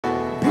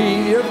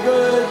Be of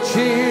good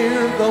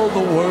cheer, though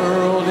the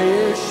world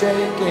is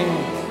shaking.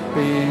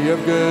 Be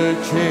of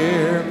good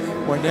cheer,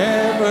 we're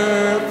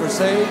never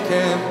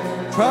forsaken.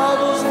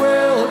 Troubles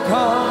will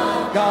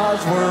come,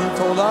 God's word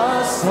told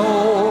us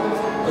so.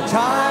 A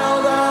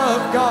child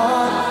of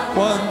God,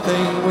 one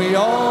thing we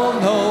all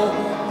know,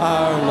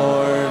 our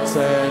Lord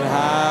said,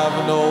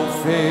 have no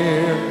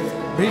fear,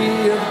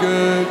 be of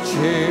good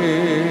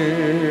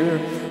cheer.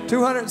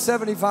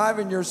 275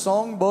 in your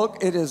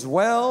songbook, It Is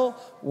Well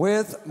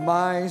With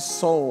My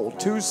Soul.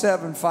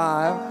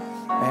 275.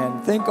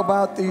 And think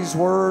about these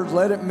words.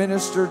 Let it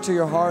minister to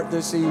your heart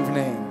this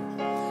evening.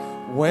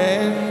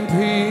 When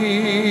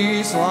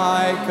peace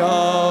like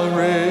a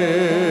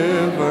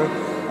river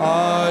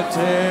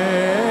attendeth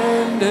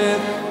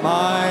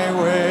my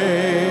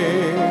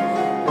way,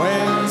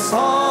 when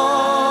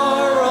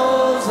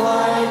sorrows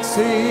like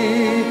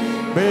sea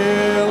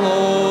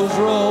billows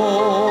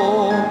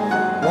roll,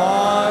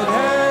 whatever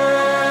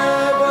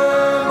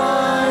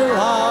my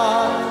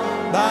lot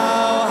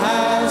thou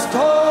hast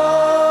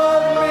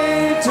taught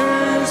me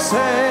to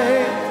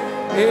say,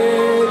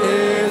 it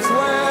is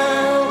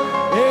well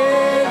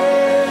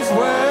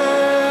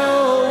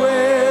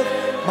with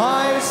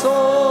my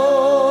soul.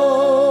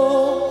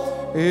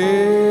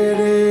 It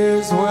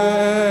is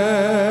well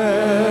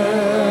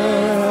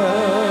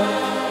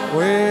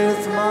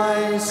with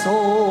my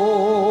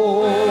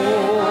soul.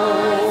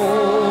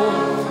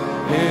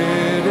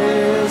 It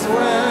is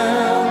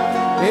well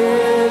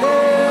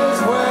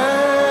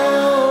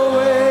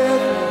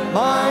with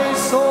my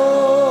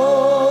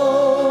soul.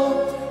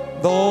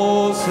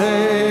 Though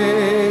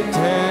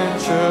Satan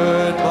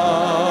should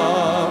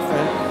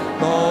buffet,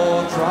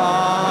 though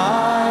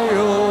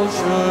trials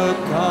should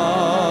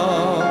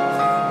come,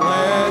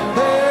 let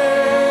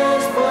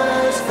this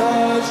blessed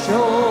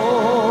assurance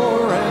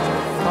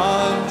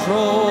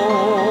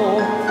control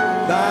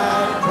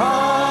that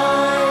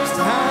Christ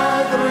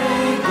hath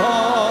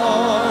regarded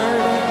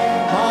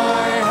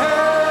my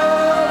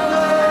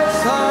helpless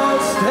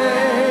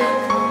estate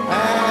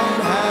and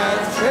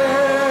hath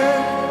shed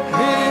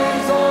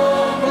his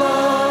own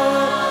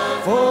blood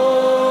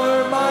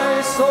for my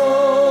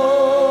soul.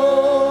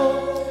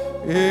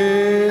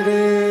 It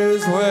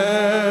is well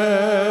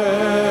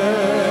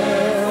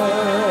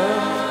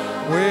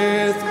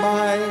with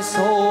my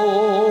soul.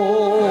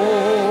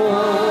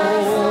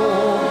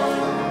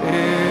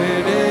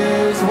 It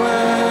is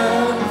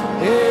well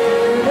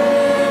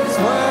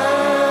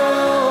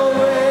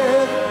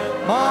with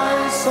my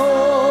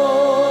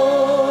soul.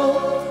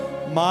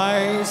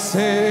 My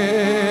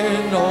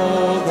sin,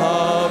 oh,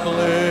 the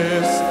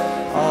bliss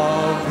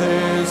of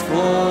this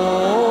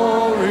glorious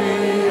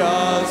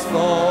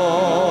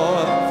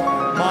thought.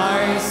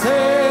 My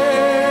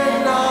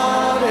sin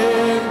not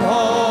in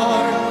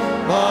part,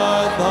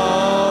 but the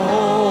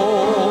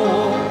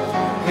whole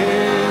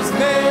is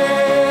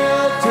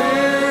nailed to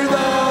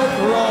the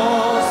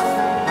cross,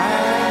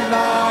 and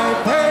I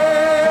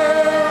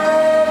perish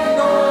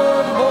no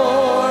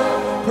more.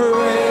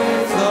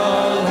 Praise the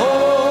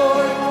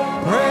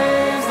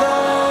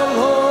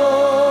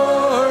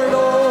Lord,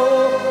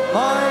 oh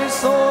my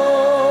soul.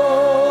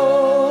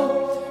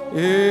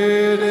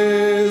 It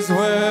is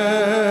well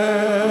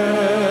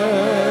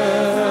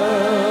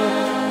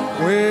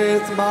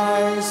with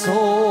my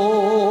soul.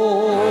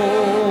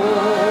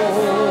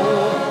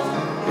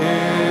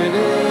 It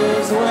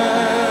is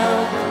well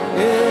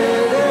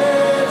with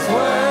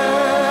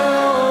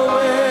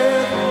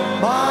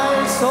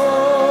my soul.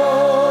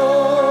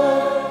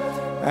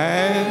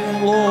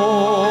 And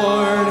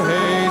Lord,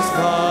 haste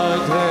the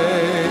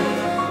day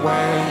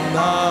when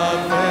the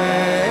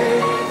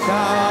faith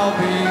shall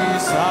be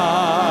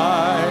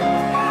sight,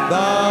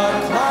 the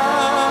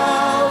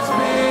clouds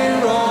be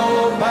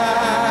rolled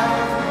back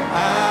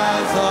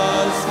as a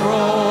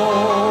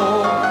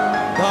scroll,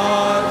 the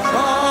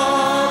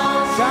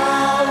trump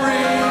shall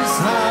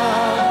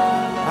resound,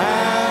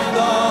 and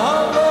the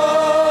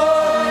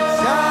Lord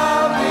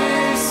shall be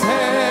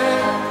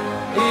sent.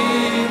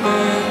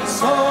 Even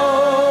so,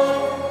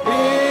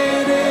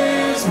 it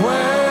is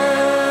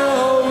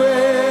well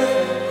with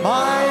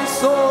my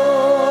soul.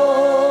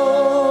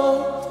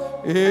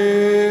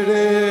 It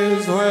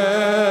is well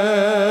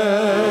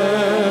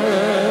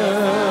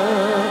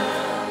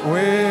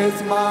with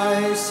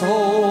my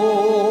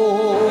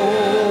soul.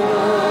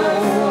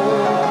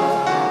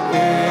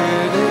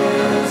 It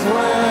is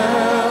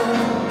well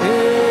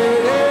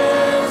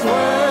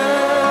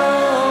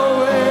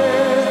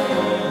with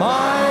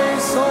my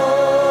soul.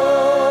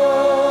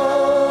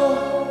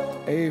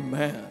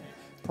 Amen.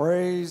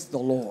 Praise the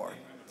Lord.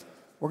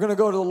 We're going to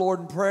go to the Lord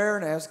in prayer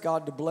and ask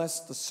God to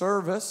bless the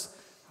service.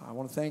 I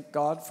want to thank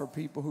God for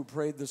people who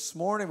prayed this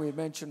morning. We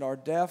mentioned our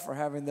deaf are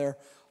having their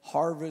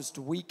harvest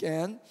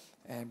weekend,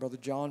 and Brother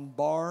John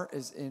Barr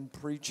is in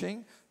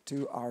preaching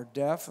to our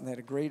deaf, and they had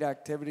a great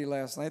activity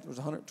last night. There was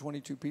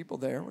 122 people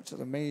there, which is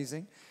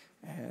amazing,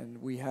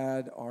 and we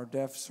had our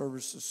deaf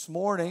service this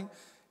morning,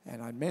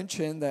 and I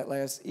mentioned that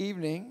last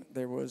evening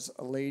there was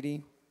a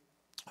lady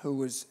who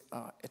was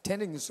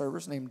attending the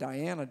service named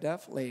Diana, a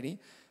deaf lady,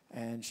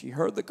 and she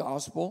heard the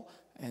gospel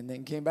and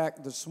then came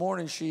back this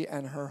morning. She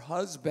and her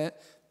husband,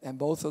 and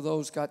both of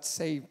those got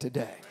saved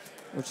today,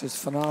 which is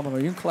phenomenal.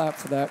 You can clap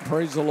for that.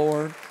 Praise the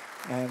Lord.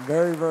 And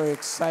very, very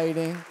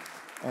exciting.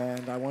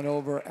 And I went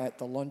over at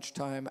the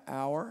lunchtime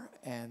hour,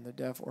 and the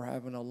deaf were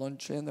having a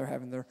luncheon. They're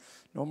having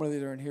normally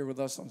they're in here with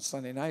us on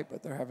Sunday night,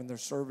 but they're having their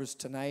service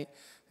tonight.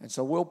 And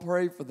so we'll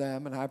pray for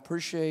them. And I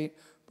appreciate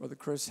Brother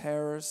Chris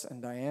Harris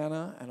and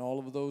Diana and all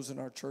of those in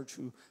our church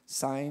who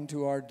signed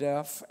to our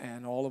deaf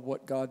and all of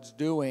what God's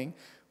doing.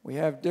 We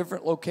have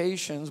different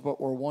locations,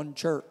 but we're one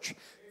church.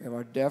 We have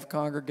our deaf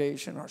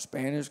congregation, our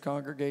Spanish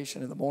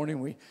congregation. In the morning,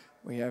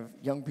 we have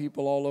young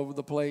people all over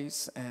the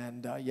place,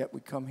 and yet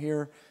we come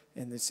here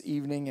in this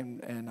evening,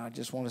 and I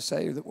just want to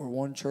say that we're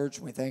one church,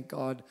 and we thank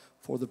God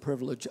for the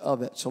privilege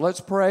of it. So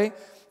let's pray.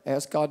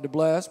 Ask God to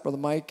bless Brother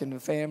Mike and the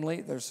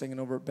family. They're singing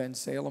over at Ben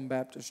Salem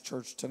Baptist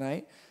Church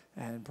tonight,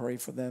 and pray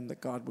for them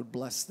that God would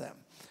bless them.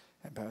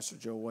 And Pastor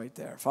Joe White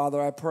there.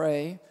 Father, I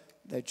pray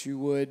that you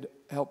would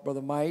help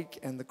Brother Mike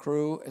and the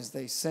crew as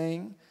they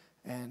sing,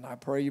 and I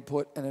pray you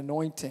put an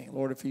anointing.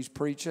 Lord, if he's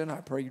preaching,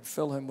 I pray you'd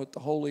fill him with the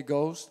Holy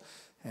Ghost,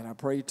 and I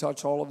pray you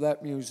touch all of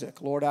that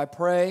music. Lord, I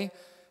pray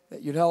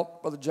that you'd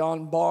help Brother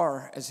John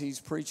Barr as he's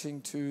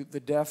preaching to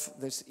the deaf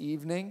this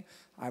evening.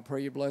 I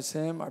pray you bless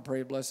him. I pray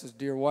you bless his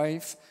dear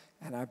wife.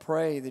 And I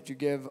pray that you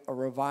give a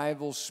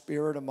revival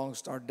spirit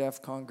amongst our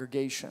deaf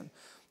congregation.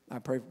 I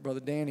pray for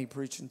Brother Danny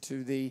preaching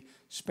to the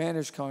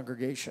Spanish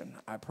congregation.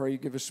 I pray you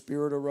give a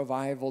spirit of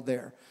revival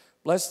there.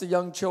 Bless the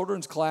young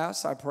children's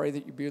class. I pray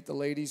that you be with the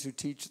ladies who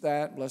teach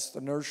that. Bless the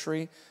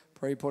nursery.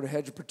 Pray you put a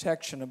hedge of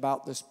protection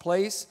about this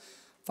place.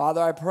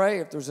 Father, I pray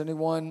if there's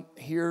anyone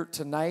here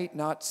tonight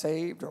not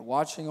saved or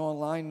watching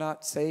online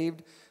not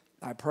saved,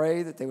 I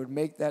pray that they would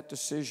make that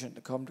decision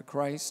to come to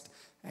Christ.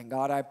 And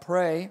God, I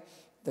pray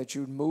that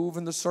you'd move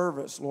in the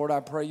service. Lord,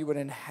 I pray you would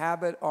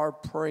inhabit our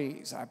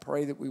praise. I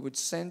pray that we would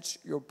sense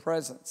your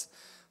presence.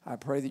 I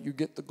pray that you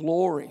get the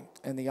glory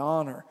and the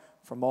honor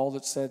from all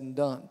that's said and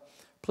done.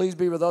 Please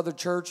be with other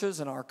churches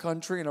in our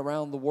country and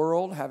around the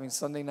world having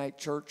Sunday night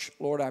church.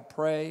 Lord, I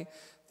pray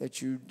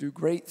that you do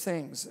great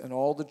things in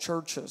all the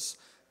churches.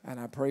 And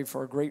I pray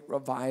for a great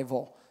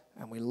revival.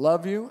 And we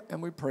love you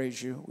and we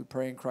praise you. We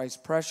pray in Christ's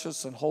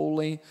precious and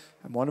holy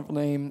and wonderful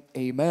name.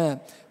 Amen.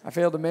 I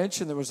failed to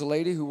mention there was a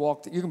lady who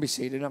walked. You can be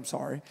seated. I'm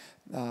sorry.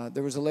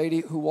 There was a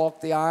lady who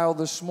walked the aisle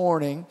this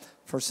morning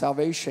for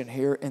salvation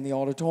here in the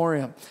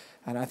auditorium.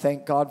 And I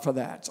thank God for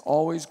that. It's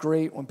always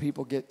great when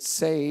people get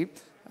saved.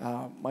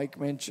 Mike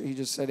mentioned, he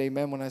just said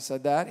amen when I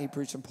said that. He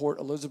preached in Port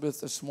Elizabeth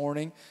this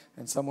morning,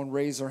 and someone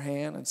raised their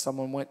hand, and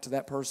someone went to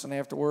that person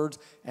afterwards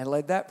and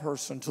led that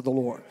person to the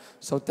Lord.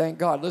 So thank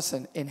God.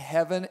 Listen, in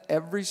heaven,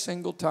 every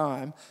single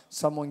time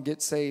someone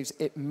gets saved,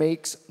 it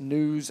makes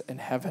news in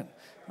heaven.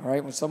 All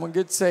right, when someone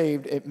gets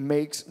saved, it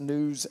makes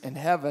news in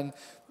heaven,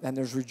 and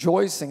there's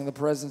rejoicing in the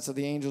presence of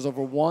the angels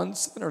over one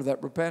sinner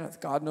that repenteth.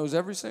 God knows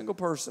every single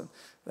person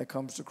that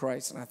comes to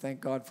Christ, and I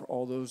thank God for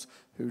all those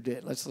who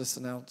did. Let's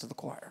listen now to the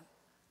choir.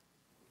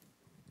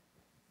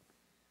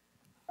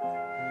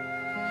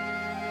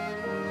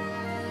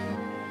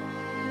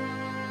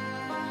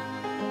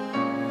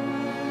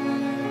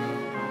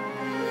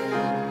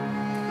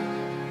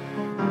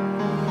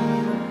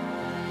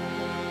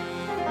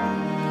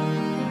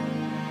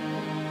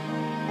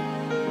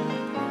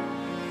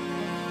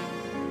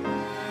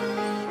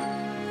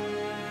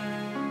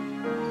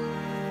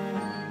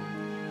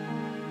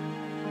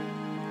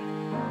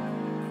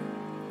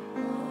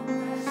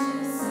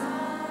 Precious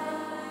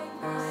I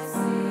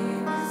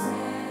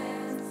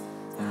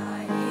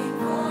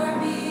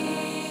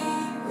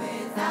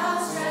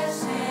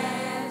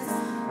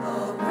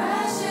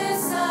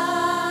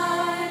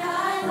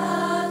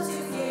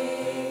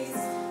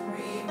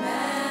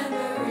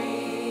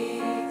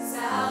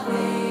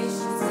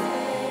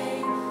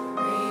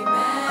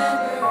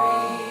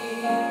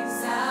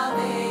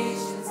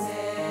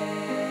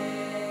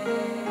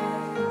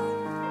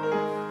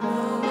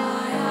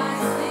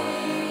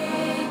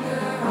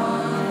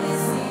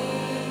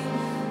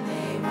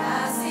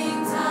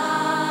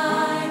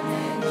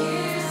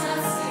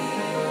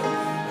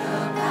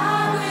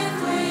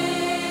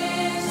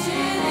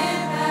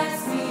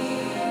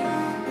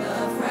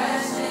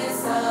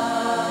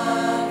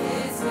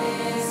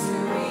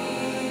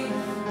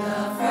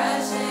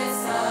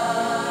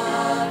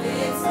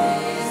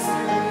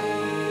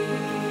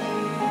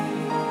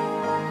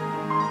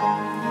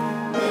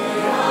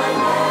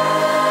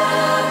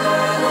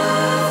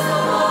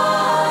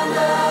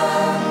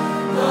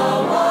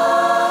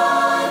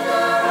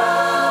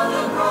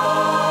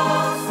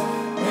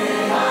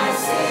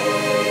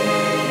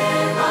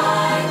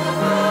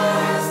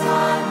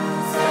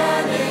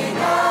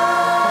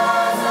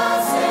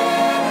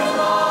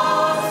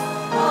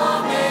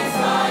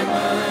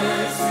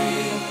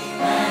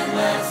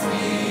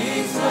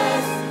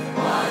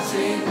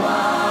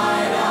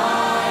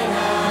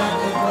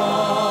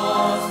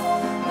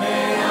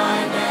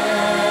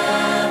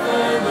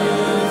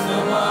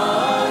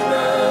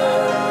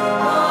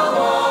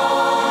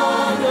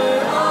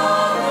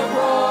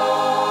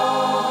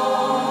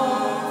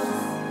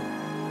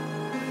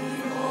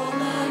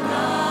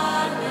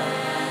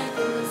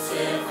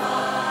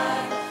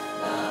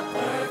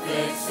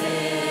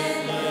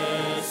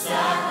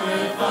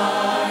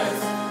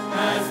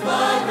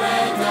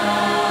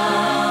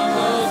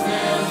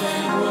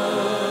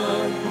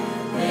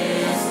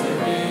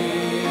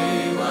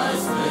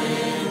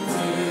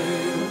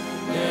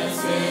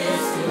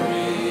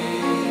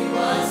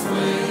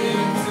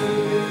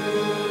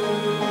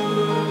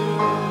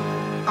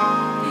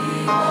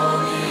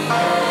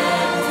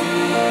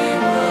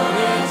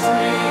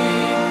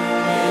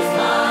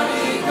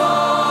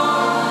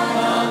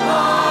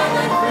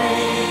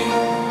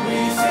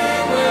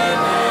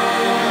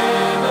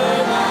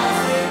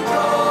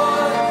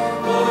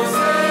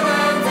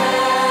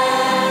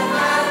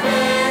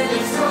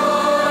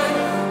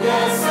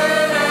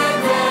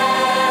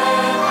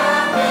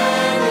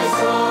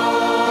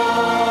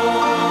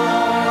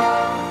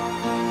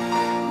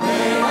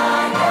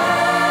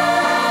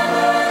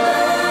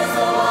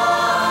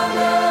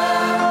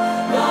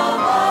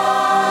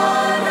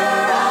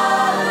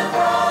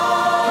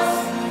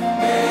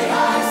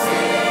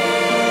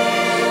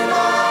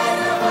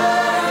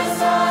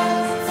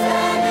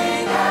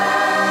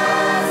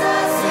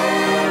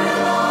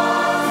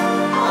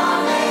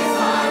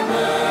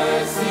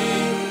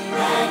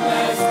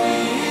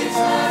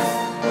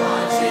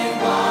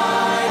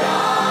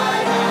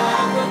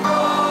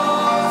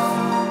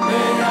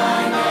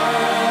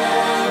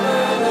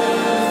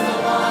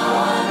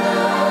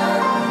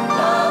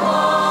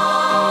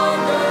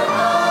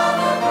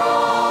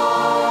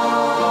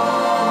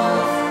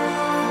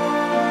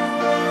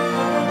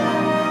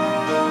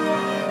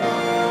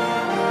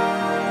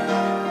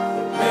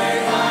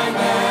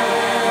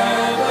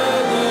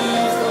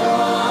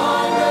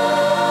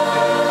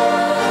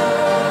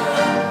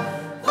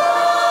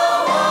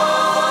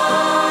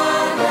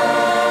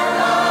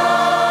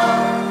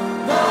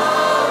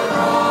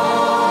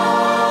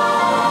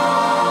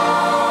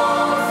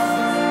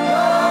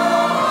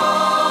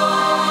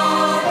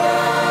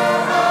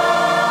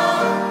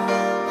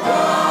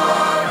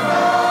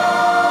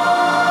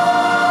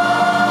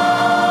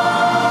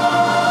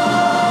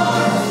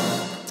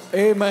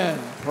Amen.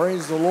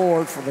 Praise the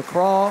Lord for the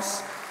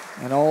cross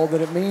and all that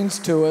it means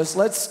to us.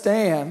 Let's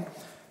stand.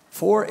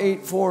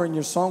 484 in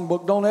your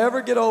songbook. Don't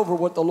ever get over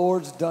what the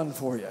Lord's done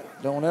for you.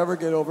 Don't ever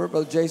get over it.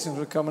 Brother Jason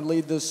will come and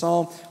lead this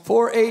song.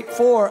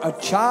 484, A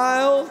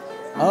Child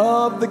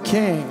of the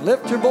King.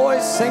 Lift your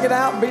voice, sing it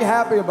out, and be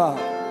happy about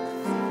it.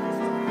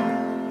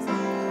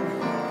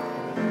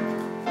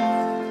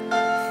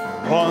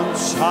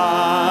 Once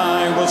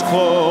I was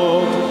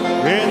clothed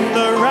in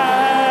the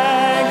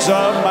rags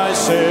of my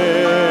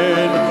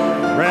sin,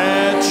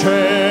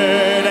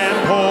 wretched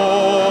and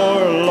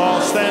poor,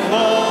 lost and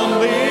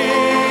lonely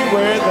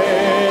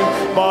within,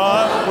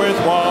 but with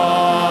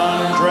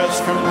wondrous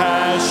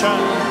compassion,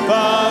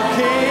 the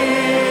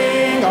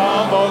King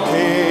of all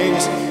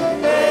kings,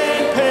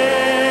 in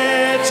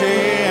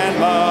pity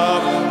and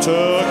love,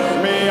 took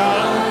me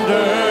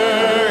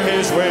under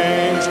his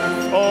wings.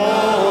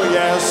 Oh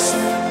yes,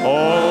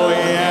 oh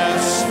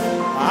yes,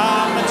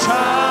 I'm a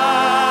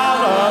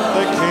child of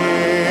the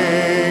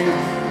King.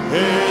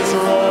 His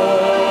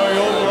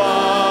royal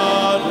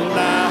blood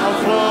now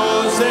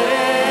flows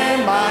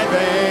in my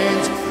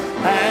veins,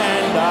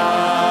 and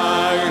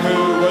I,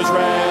 who was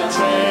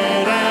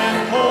wretched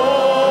and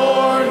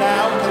poor,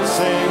 now can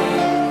sing,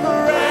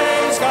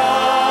 praise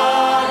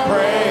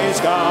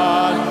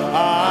God,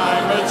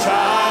 I'm a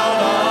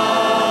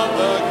child of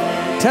the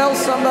King. Tell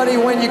somebody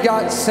when you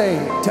got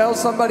saved. Tell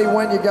somebody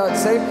when you got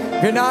saved.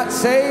 If you're not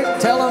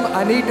saved, tell them,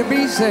 I need to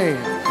be saved.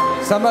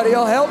 Somebody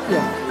will help you.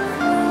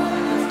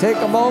 Take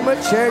a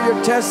moment, share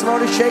your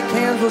testimony, shake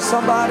hands with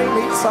somebody,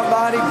 meet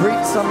somebody,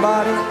 greet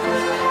somebody.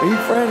 Be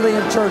friendly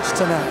in church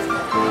tonight.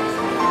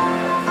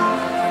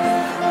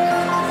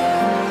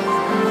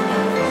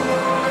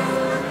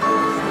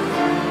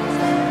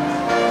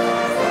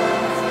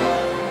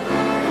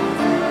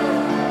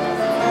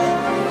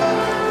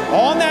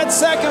 On that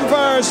second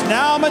verse,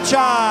 now I'm a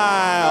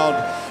child.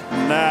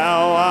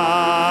 Now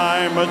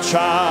I'm a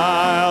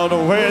child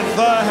with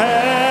the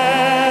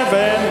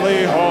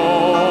heavenly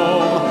home.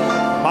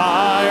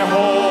 My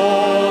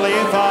Holy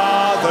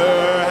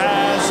Father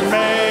has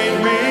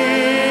made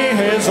me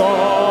his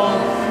own,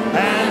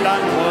 and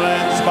I'm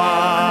cleansed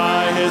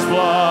by his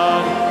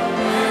blood,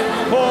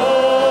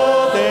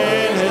 clothed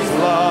in his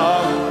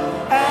love,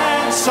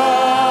 and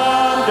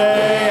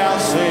someday I'll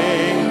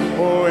sing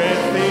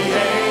with the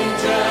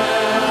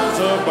angels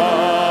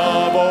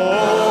above.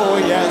 Oh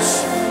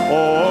yes,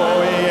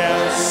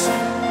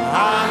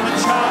 I'm a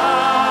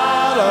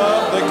child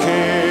of the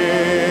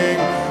King.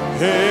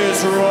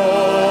 His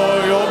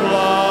royal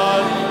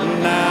blood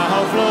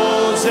now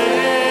flows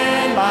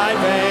in my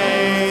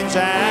veins,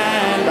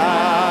 and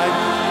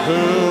I,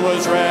 who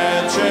was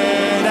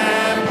wretched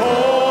and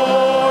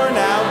poor,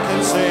 now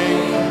can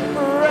sing,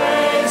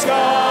 praise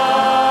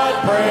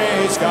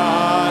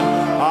God,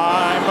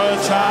 I'm a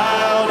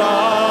child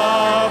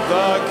of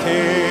the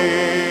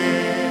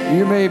King.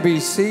 You may be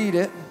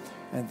seated,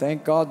 and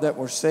thank God that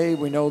we're saved.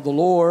 We know the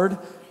Lord.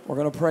 We're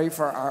going to pray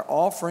for our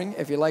offering.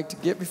 If you'd like to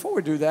give, before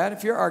we do that,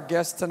 if you're our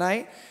guest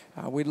tonight,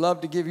 we'd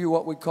love to give you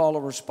what we call a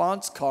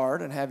response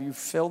card and have you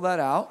fill that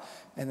out.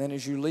 And then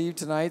as you leave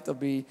tonight, there'll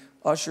be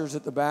ushers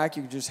at the back.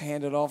 You can just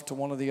hand it off to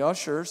one of the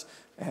ushers.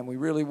 And we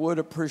really would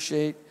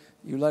appreciate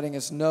you letting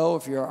us know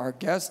if you're our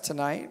guest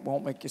tonight.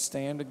 Won't make you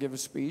stand to give a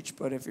speech,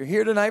 but if you're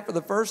here tonight for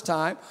the first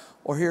time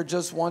or here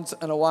just once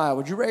in a while,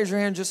 would you raise your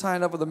hand just high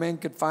enough where the men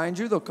could find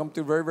you? They'll come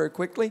through very, very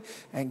quickly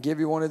and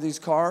give you one of these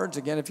cards.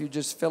 Again, if you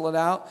just fill it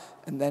out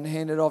and then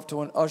hand it off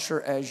to an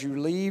usher as you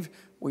leave,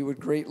 we would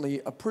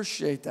greatly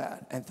appreciate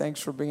that. And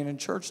thanks for being in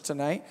church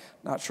tonight.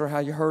 Not sure how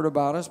you heard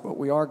about us, but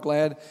we are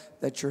glad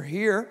that you're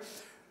here.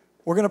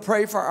 We're going to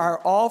pray for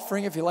our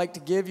offering. If you'd like to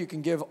give, you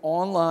can give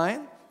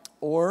online,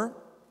 or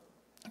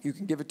you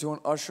can give it to an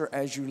usher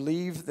as you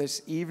leave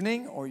this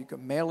evening, or you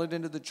can mail it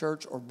into the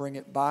church or bring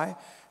it by.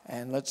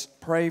 And let's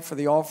pray for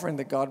the offering,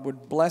 that God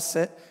would bless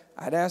it.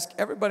 I'd ask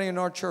everybody in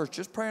our church,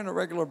 just pray on a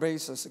regular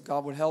basis that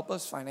God would help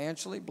us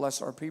financially,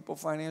 bless our people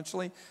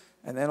financially,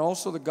 and then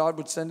also that God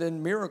would send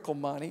in miracle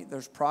money.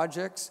 There's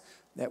projects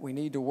that we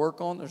need to work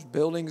on. There's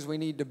buildings we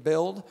need to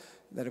build,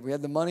 that if we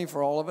had the money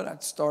for all of it,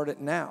 I'd start it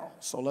now.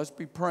 So let's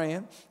be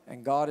praying,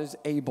 and God is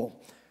able.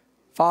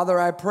 Father,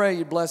 I pray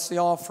you bless the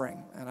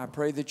offering, and I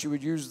pray that you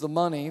would use the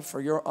money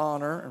for your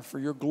honor and for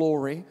your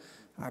glory.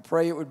 I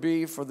pray it would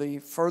be for the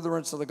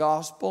furtherance of the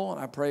gospel, and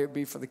I pray it would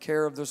be for the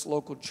care of this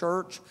local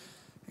church.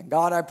 And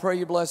God, I pray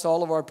you bless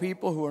all of our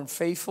people who are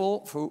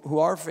faithful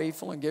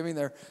in giving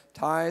their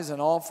tithes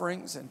and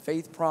offerings and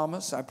faith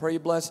promise. I pray you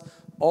bless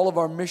all of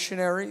our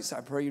missionaries. I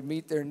pray you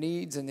meet their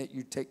needs and that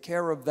you take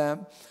care of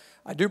them.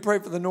 I do pray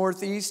for the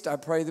Northeast. I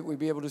pray that we'd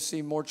be able to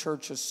see more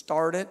churches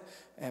started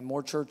and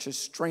more churches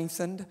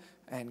strengthened.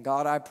 And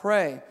God, I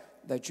pray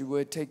that you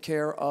would take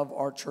care of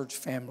our church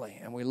family.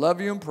 And we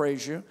love you and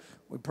praise you.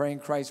 We pray in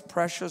Christ's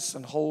precious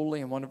and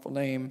holy and wonderful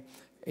name.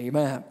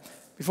 Amen.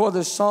 Before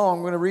this song,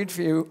 I'm going to read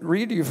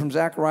to you from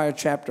Zechariah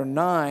chapter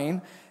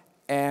 9.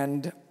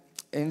 And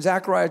in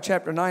Zechariah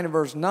chapter 9 and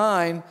verse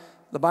 9,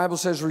 The Bible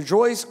says,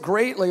 rejoice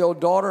greatly, O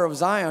daughter of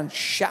Zion.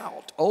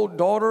 Shout, O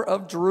daughter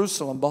of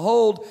Jerusalem.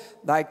 Behold,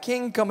 thy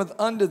king cometh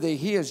unto thee.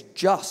 He is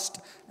just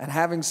and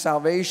having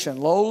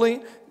salvation,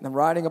 lowly, and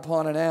riding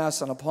upon an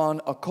ass, and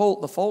upon a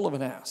colt, the foal of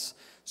an ass.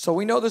 So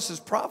we know this is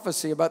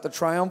prophecy about the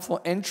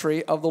triumphal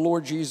entry of the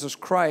Lord Jesus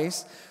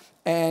Christ.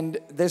 And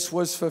this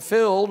was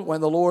fulfilled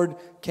when the Lord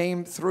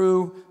came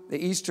through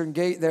the eastern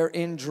gate there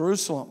in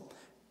Jerusalem.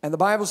 And the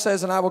Bible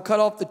says, and I will cut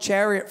off the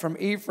chariot from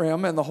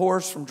Ephraim and the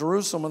horse from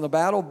Jerusalem, and the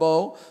battle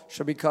bow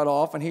shall be cut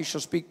off, and he shall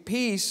speak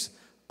peace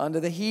unto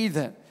the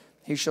heathen.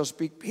 He shall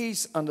speak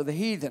peace unto the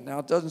heathen. Now,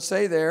 it doesn't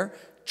say there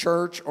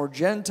church or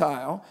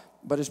Gentile,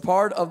 but as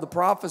part of the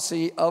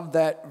prophecy of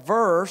that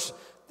verse,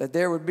 that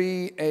there would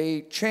be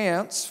a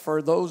chance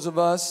for those of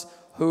us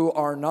who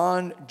are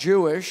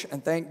non-Jewish,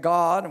 and thank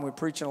God, and we're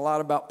preaching a lot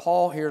about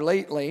Paul here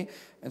lately,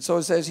 and so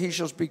it says, he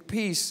shall speak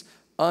peace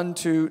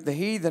unto the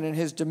heathen, and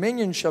his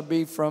dominion shall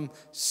be from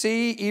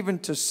sea even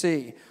to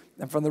sea,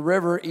 and from the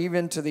river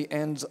even to the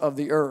ends of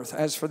the earth.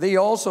 As for thee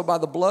also, by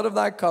the blood of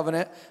thy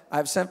covenant, I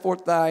have sent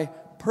forth thy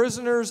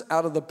prisoners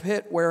out of the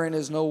pit wherein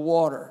is no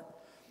water.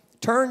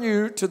 Turn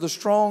you to the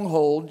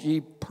stronghold,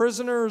 ye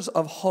prisoners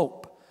of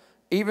hope.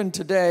 Even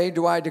today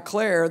do I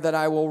declare that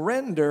I will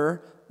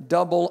render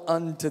double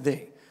unto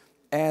thee.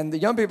 And the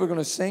young people are going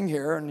to sing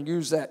here and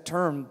use that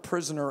term,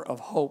 prisoner of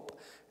hope.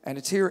 And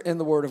it's here in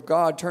the Word of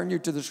God. Turn you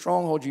to the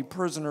stronghold, ye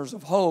prisoners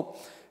of hope.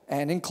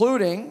 And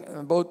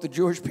including both the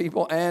Jewish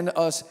people and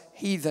us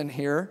heathen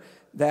here,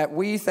 that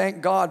we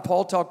thank God.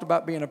 Paul talked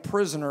about being a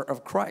prisoner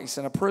of Christ.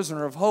 And a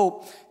prisoner of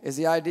hope is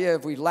the idea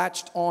if we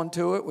latched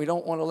onto it, we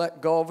don't want to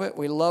let go of it.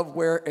 We love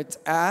where it's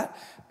at.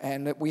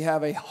 And that we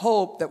have a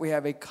hope, that we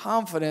have a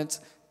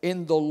confidence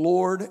in the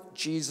Lord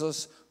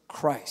Jesus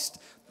Christ.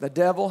 The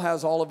devil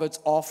has all of its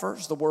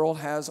offers. The world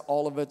has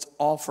all of its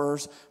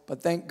offers.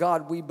 But thank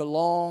God we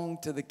belong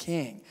to the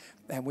King.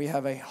 And we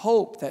have a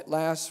hope that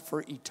lasts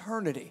for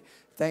eternity.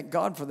 Thank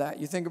God for that.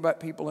 You think about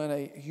people in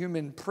a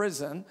human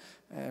prison,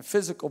 a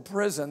physical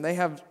prison, they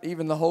have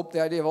even the hope,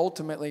 the idea of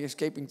ultimately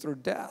escaping through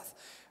death.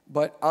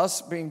 But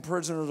us being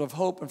prisoners of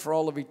hope and for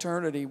all of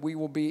eternity, we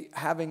will be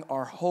having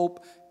our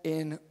hope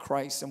in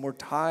Christ. And we're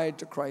tied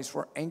to Christ.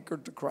 We're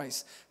anchored to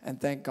Christ.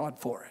 And thank God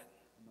for it.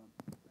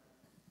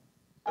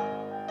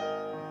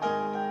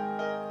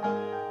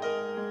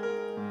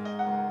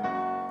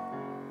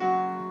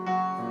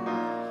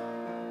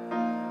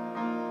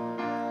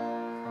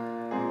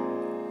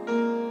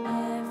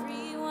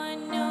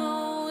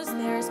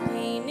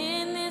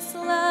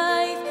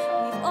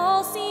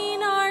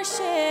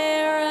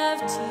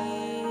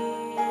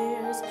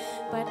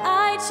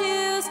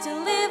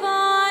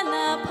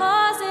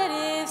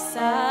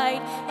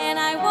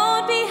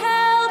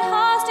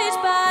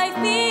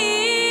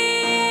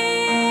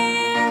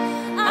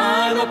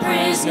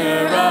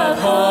 Prisoner of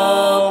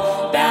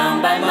hope,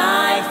 bound by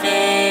my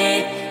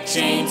faith,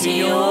 chained to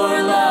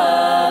your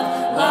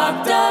love,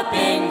 locked up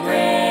in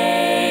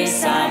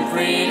grace. I'm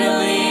free to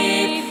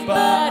leave,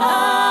 but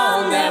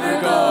I'll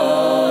never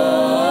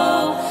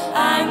go.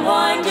 I'm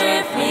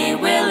wonderfully,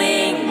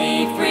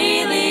 willingly,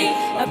 freely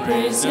a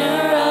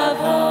prisoner of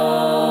hope.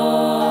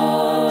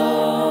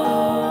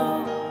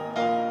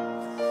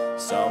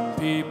 Some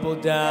people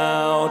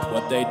doubt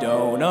what they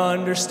don't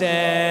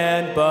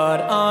understand,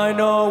 but I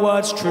know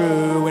what's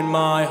true in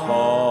my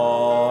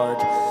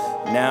heart.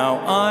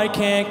 Now I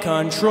can't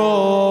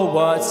control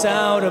what's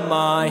out of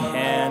my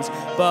hands,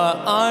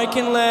 but I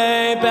can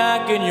lay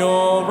back in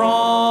your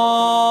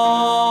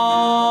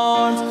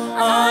arms.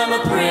 I'm a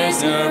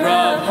prisoner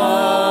of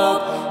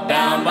hope,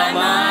 bound by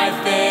my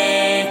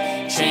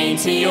faith, chained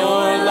to your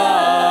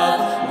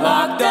love,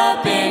 locked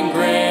up in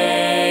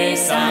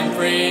grace. I'm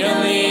free to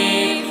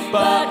leave,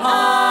 but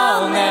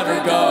I'll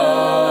never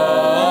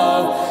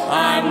go.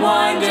 I'm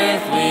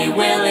wonderfully,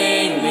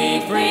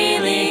 willingly,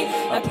 freely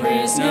a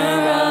prisoner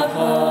of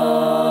hope.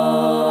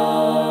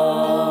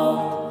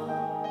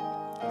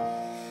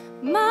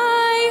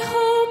 My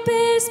hope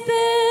is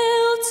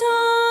built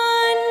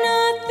on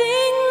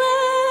nothing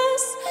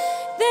less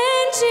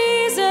than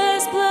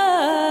Jesus'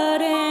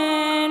 blood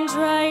and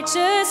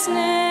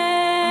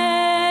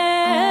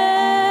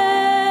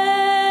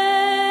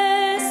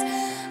righteousness.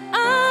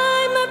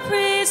 I'm a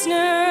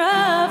prisoner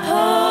of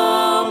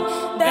hope,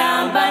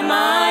 bound by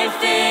my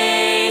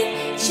faith,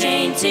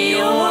 chained to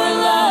your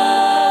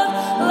love,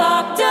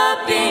 locked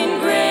up in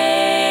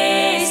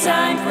grace.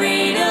 I'm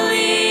free to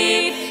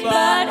leave,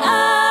 but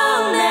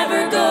I'll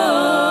never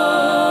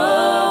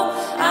go.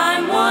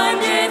 I'm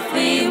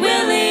wonderfully,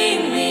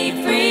 willingly,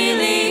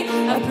 freely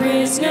a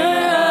prisoner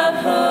of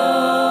hope,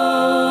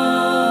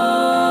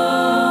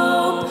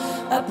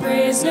 a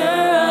prisoner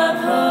of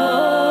hope,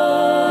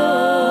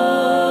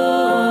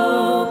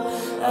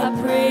 a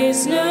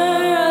prisoner of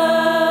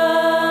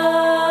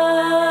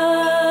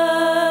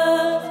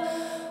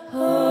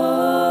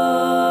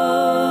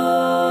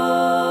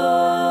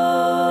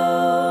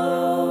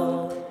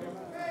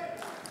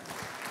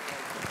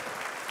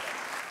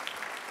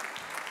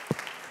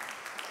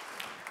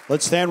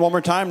Let's stand one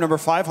more time. Number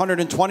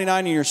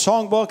 529 in your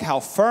songbook,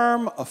 How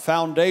Firm a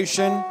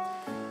Foundation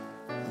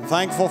I'm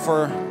thankful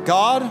for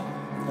God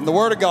and the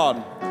Word of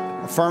God,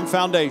 a firm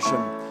foundation.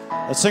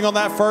 Let's sing on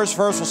that first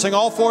verse. We'll sing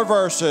all 4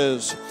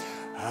 verses.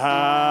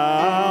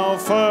 How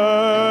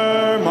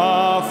firm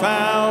a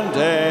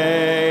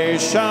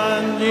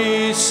foundation,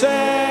 ye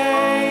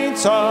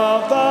saints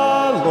of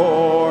the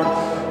Lord,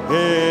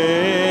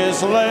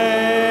 is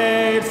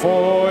laid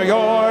for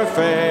your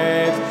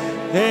faith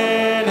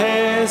in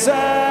His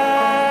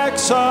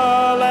excellent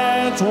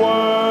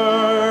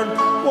word.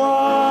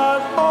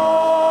 What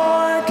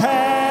more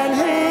can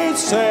He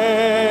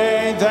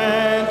say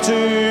than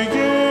to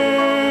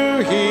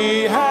you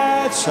He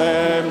had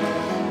said?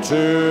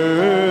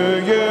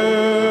 To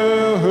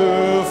you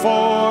who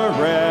for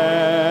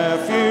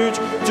refuge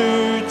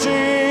to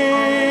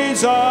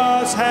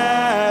Jesus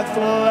hath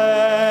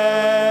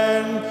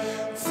fled,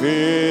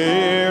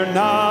 fear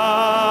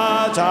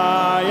not,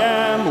 I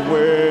am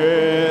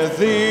with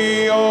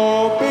thee,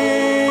 oh,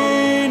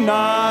 be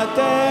not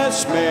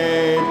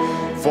dismayed,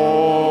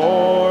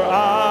 for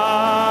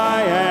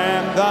I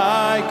am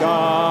thy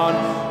God,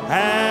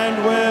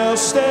 and will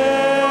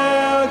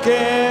still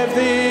give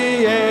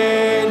thee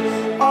aid.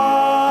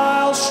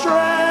 I'll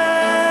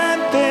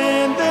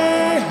strengthen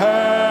thee,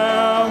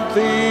 help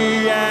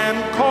thee,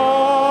 and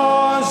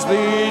cause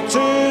thee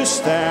to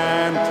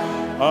stand,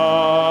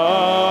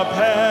 upheld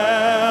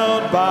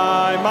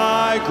by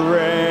my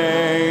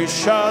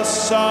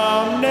gracious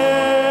omnipotent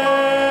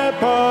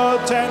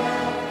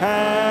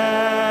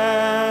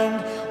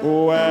hand.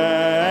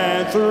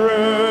 When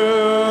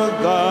through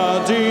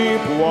the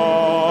deep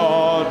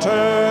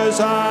waters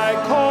I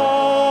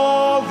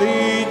call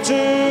thee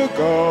to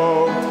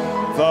go,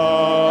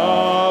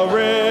 the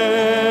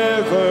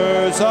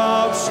rivers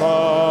of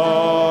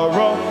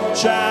sorrow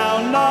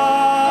shall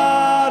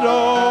not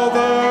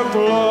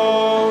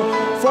overflow,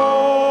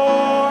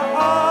 for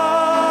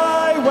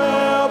I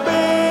will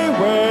be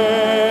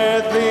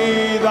with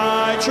thee,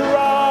 thy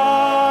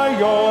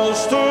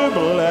trials to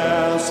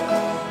bless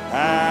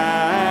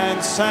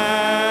and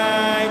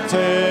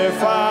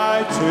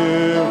sanctify,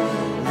 to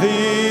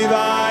thee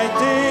thy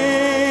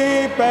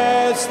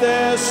deepest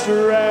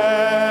distress.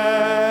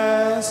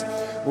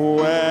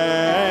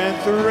 When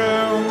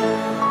through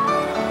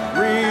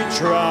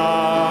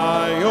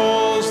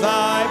trials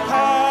thy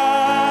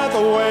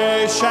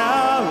pathway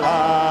shall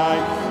lie,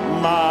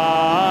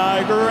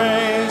 my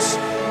grace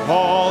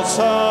all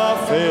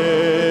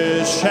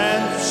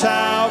sufficient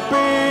shall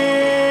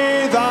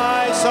be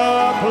thy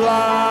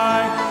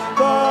supply.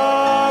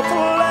 The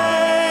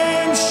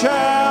flames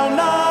shall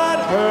not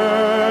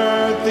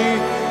hurt thee,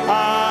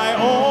 I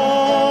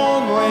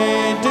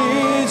only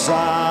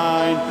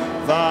design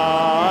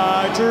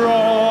thy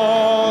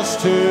dross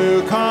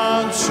to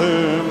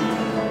consume,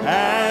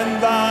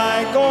 and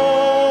thy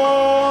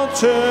gold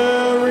to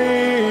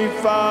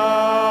refine.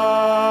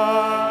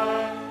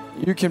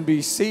 You can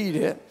be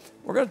seated.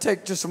 We're going to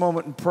take just a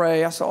moment and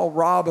pray. I saw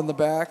Rob in the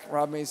back,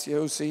 Rob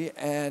Maciosi,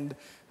 and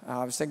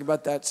I was thinking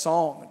about that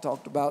song. It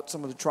talked about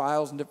some of the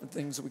trials and different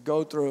things that we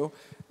go through.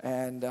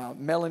 And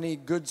Melanie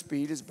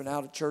Goodspeed has been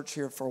out of church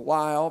here for a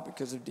while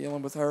because of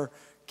dealing with her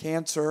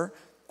cancer.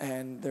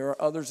 And there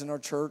are others in our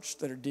church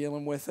that are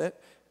dealing with it.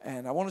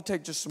 And I want to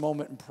take just a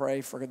moment and pray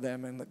for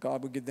them and that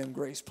God would give them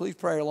grace. Please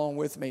pray along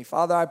with me.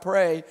 Father, I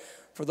pray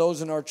for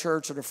those in our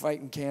church that are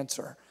fighting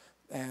cancer.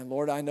 And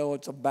Lord, I know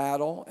it's a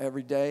battle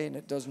every day and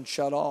it doesn't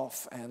shut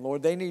off. And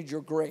Lord, they need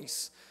your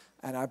grace.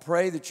 And I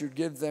pray that you'd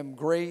give them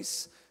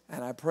grace.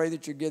 And I pray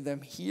that you give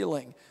them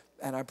healing.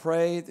 And I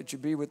pray that you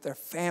be with their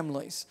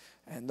families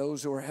and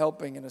those who are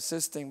helping and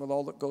assisting with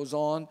all that goes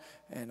on.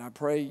 And I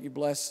pray you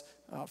bless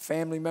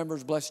family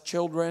members, bless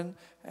children.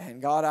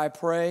 And God, I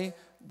pray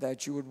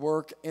that you would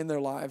work in their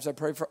lives. I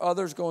pray for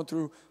others going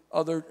through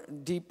other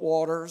deep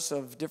waters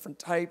of different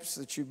types,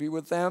 that you be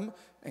with them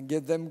and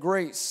give them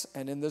grace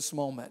and in this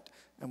moment.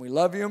 And we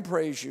love you and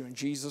praise you in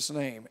Jesus'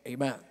 name.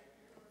 Amen.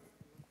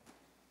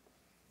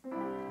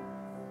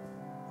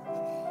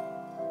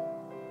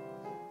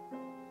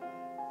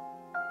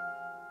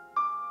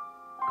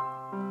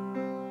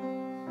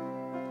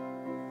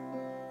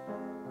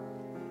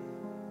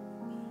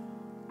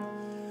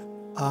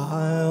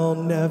 I'll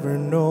never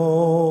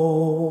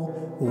know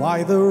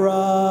why the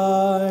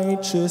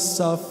righteous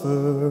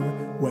suffer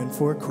when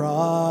for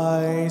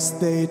Christ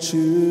they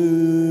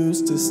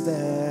choose to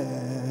stand.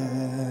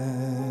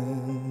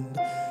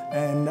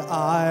 And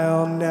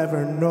I'll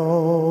never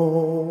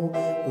know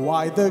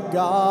why the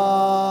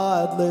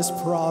godless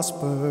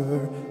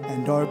prosper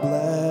and are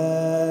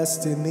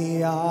blessed in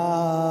the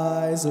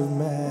eyes of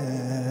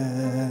man.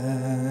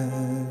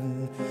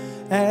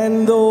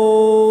 And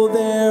though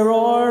there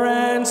are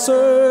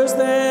answers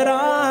that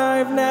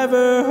I've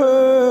never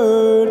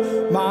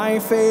heard, my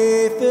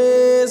faith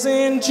is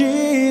in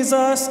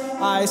Jesus.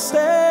 I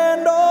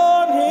stand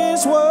on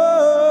his word.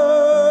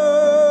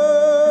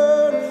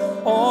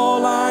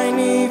 All I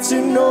need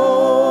to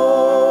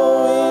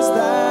know is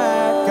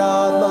that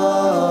God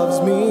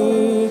loves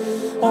me.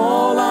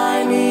 All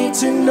I need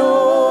to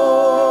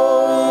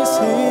know is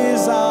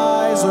his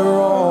eyes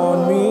are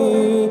on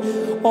me.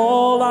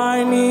 All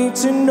I need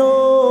to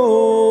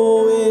know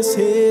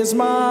his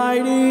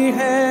mighty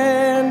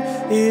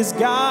hand is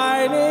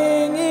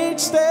guiding each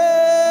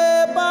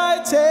step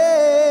I take.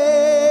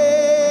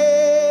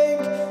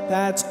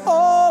 That's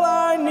all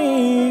I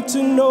need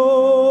to know.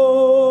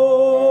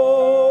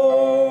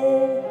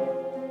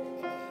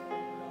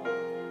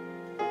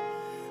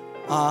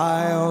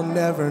 I'll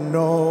never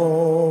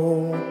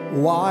know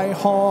why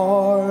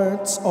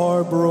hearts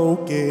are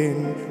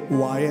broken,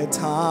 why at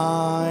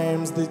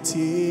times the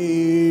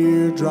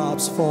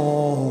teardrops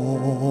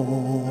fall.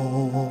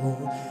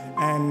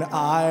 And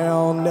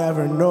I'll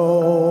never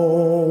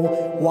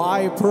know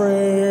why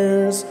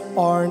prayers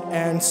aren't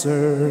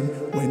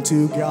answered when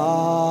to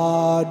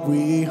God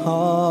we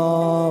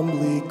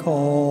humbly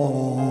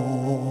call.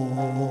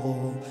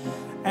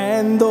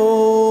 And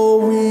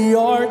though we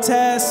are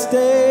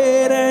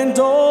tested and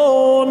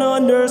don't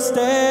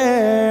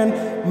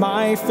understand,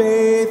 my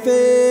faith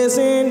is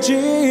in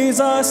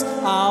Jesus.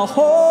 I'll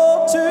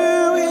hold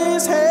to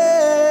his hand.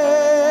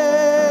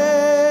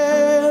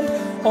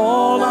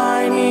 All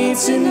I need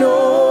to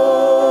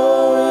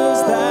know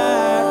is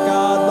that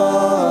God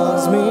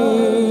loves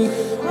me.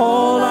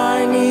 All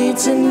I need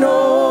to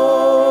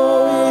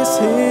know is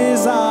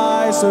his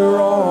eyes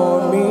are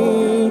on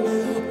me.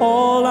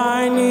 All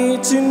I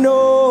need to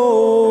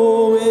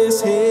know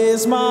is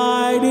his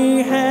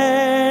mighty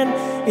hand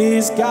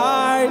is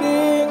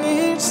guiding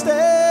each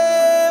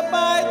step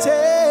I take.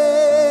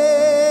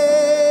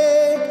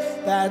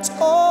 That's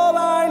all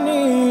I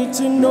need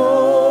to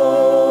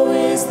know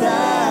is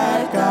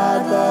that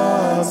God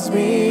loves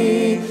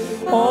me.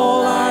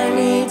 All I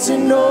need to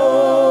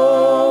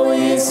know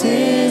is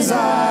his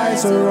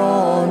eyes are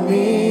on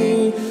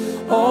me.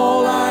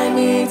 All I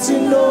need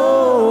to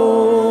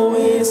know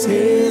is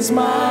his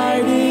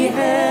mighty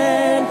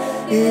hand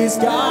is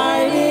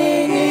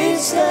guiding each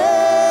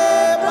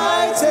step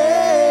I take.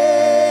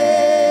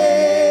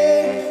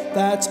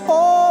 That's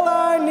all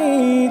I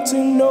need to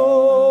know.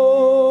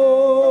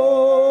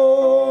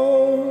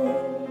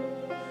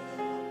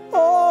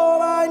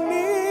 All I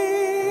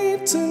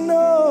need to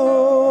know.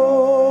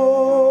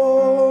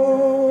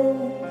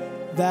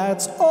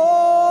 That's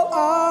all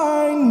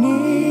I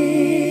need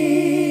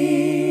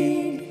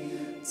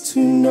to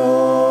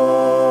know.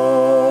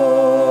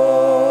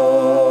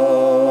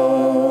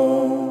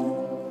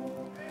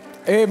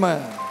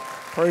 Amen.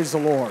 Praise the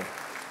Lord.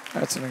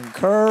 That's an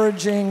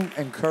encouraging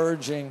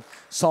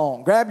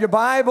song. Grab your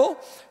Bible,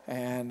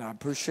 and I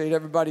appreciate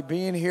everybody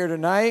being here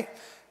tonight.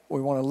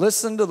 We want to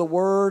listen to the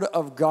Word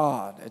of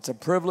God. It's a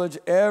privilege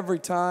every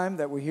time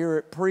that we hear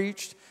it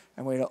preached,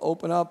 and we want to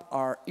open up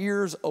our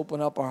ears,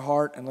 open up our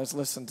heart, and let's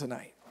listen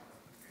tonight.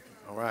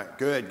 All right,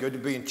 good to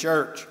be in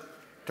church.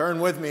 Turn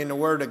with me in the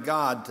Word of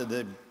God to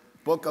the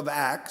book of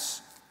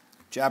Acts,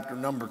 chapter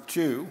number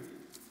 2.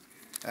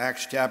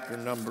 Acts chapter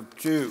number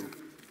 2.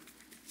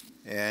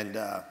 And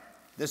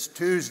this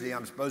Tuesday,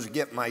 I'm supposed to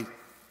get my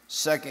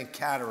second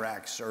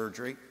cataract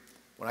surgery.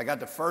 When I got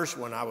the first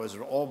one, I was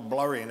all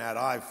blurry in that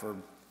eye for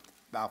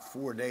about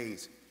 4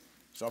 days.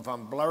 So if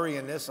I'm blurry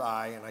in this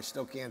eye and I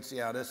still can't see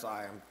out this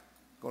eye, I'm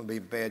going to be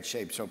in bad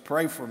shape. So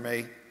pray for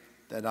me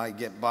that I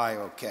get by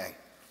okay.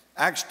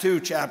 Acts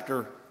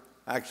chapter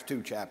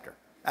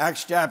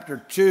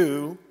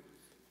 2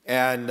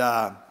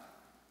 and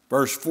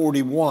verse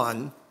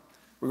 41.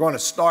 We're going to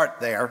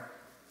start there.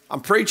 I'm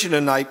preaching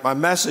tonight.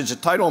 The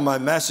title of my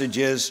message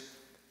is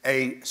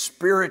A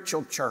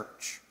Spiritual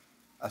Church.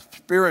 A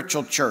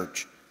spiritual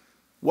church.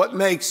 What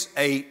makes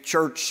a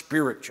church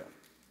spiritual?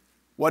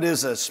 What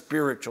is a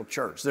spiritual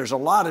church? There's a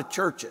lot of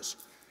churches,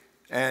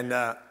 and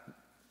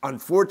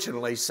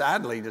unfortunately,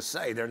 sadly to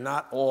say, they're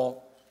not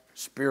all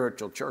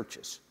spiritual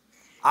churches.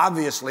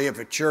 Obviously, if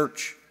a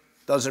church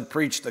doesn't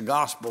preach the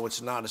gospel,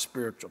 it's not a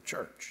spiritual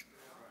church.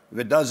 If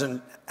it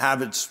doesn't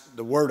have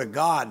the Word of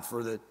God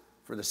for the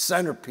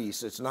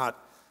centerpiece, it's not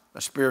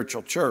a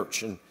spiritual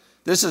church. And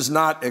this is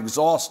not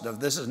exhaustive.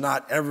 This is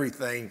not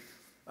everything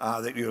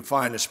that you would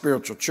find in a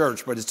spiritual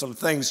church, but it's some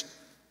things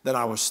that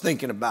I was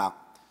thinking about.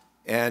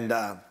 And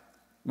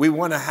we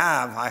want to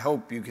have, I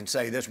hope you can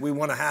say this, we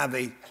want to have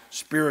a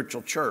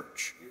spiritual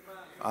church.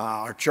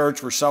 Our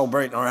church, we're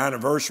celebrating our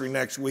anniversary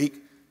next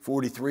week,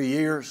 43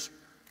 years.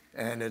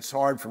 And it's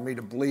hard for me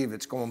to believe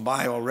it's going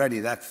by already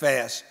that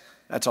fast.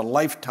 That's a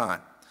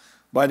lifetime.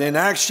 But in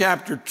Acts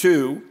chapter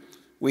 2,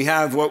 we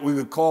have what we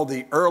would call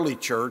the early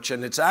church,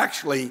 and it's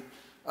actually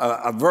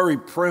a very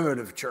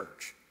primitive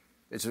church.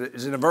 It's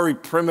in a very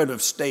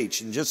primitive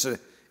stage, in just an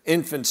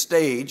infant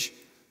stage,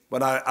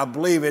 but I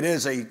believe it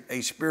is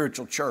a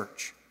spiritual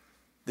church.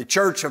 The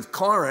church of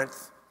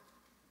Corinth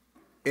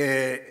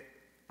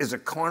is a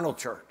carnal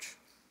church.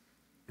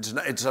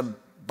 It's a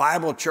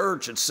Bible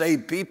church. It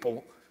saved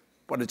people,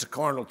 but it's a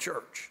carnal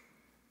church.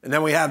 And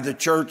then we have the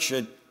church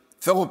at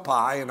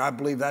Philippi, and I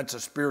believe that's a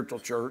spiritual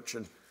church,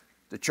 and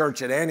the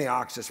church at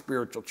Antioch is a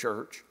spiritual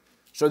church.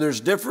 So there's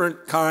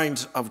different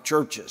kinds of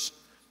churches.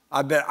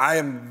 I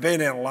have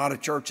been in a lot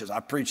of churches. I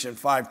preached in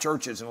 5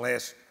 churches in the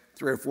last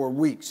 3 or 4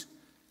 weeks.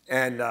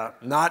 And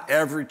not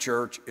every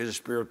church is a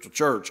spiritual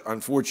church,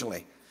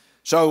 unfortunately.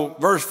 So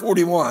verse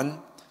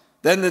 41,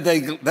 Then they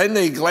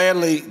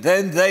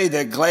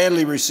that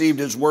gladly received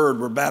his word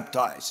were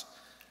baptized.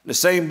 The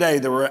same day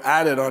there were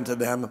added unto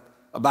them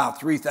about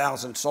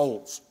 3,000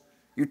 souls.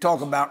 You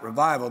talk about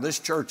revival. This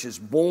church is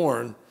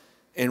born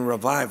in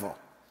revival.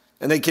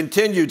 And they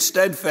continued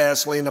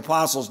steadfastly in the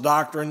apostles'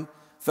 doctrine,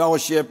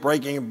 fellowship,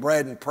 breaking of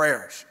bread, and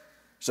prayers.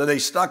 So they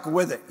stuck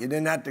with it. You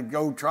didn't have to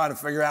go try to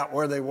figure out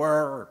where they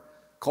were or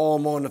call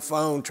them on the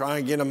phone, try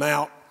and get them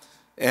out.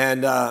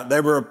 And they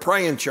were a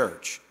praying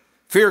church.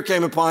 Fear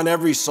came upon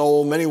every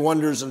soul. Many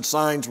wonders and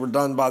signs were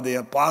done by the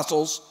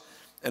apostles.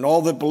 And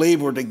all that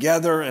believed were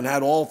together and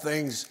had all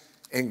things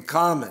in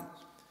common.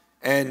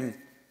 And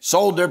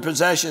sold their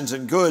possessions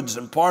and goods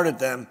and parted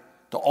them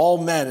to all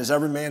men as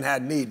every man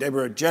had need. They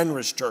were a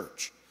generous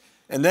church.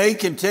 And they,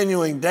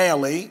 continuing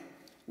daily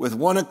with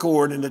one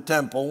accord in the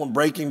temple and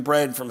breaking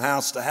bread from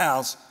house to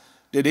house,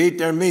 did eat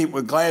their meat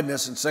with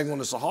gladness and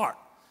singleness of heart.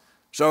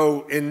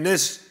 So in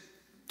this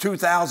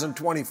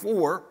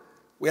 2024,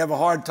 we have a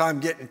hard time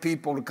getting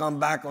people to come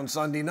back on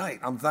Sunday night.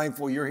 I'm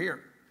thankful you're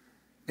here.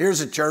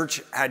 Here's a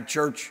church, had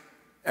church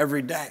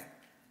every day.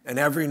 And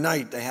every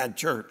night they had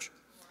church.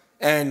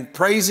 And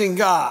praising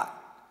God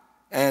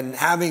and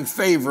having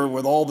favor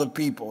with all the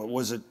people. It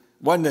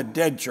wasn't a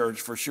dead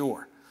church for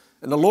sure.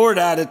 And the Lord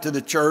added to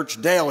the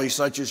church daily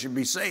such as should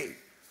be saved.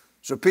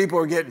 So people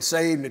are getting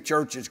saved and the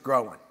church is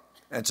growing.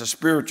 And it's a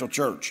spiritual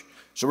church.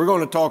 So we're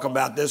going to talk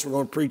about this. We're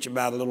going to preach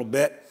about it a little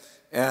bit.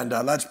 And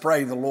let's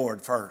pray to the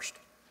Lord first.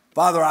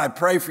 Father, I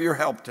pray for your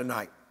help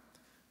tonight.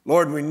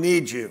 Lord, we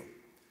need you.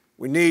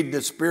 We need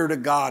the Spirit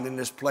of God in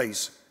this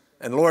place.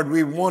 And Lord,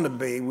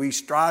 we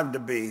strive to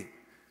be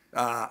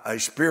a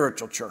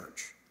spiritual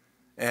church.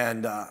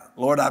 And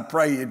Lord, I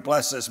pray you'd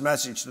bless this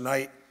message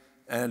tonight.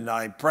 And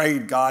I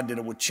prayed, God, that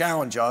it would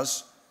challenge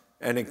us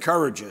and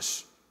encourage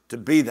us to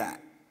be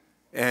that.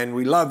 And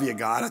we love you,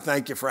 God. I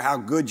thank you for how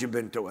good you've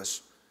been to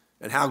us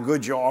and how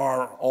good you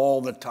are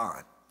all the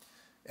time.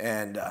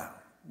 And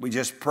we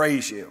just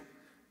praise you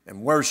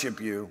and worship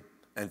you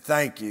and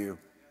thank you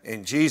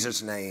in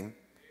Jesus' name.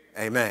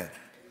 Amen.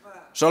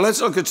 So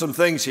let's look at some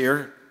things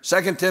here.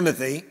 2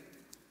 Timothy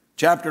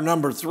chapter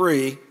number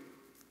 3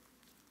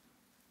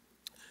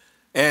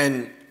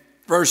 and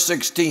verse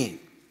 16.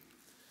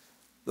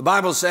 The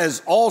Bible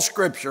says all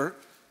scripture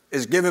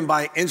is given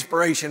by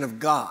inspiration of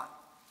God.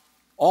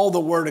 All the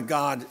word of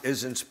God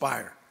is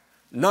inspired.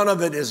 None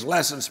of it is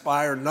less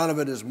inspired. None of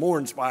it is more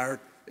inspired.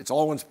 It's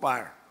all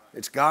inspired.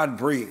 It's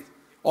God-breathed.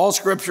 All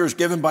scripture is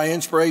given by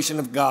inspiration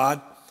of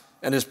God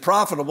and is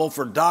profitable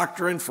for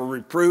doctrine, for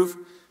reproof,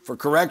 for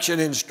correction,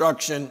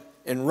 instruction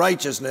in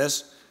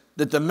righteousness,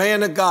 that the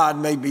man of God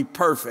may be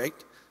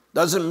perfect.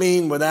 Doesn't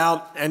mean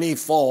without any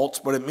faults,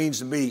 but it means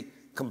to be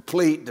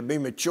complete, to be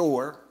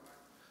mature,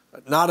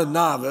 not a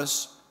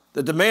novice,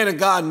 that the man of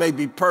God may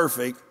be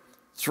perfect,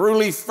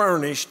 truly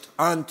furnished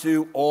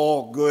unto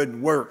all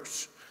good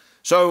works.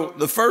 So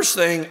the first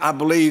thing I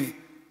believe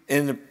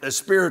in a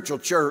spiritual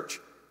church,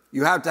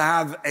 you have to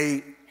have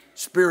a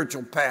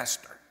spiritual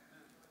pastor.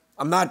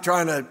 I'm not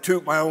trying to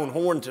toot my own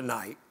horn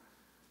tonight,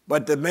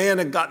 but the man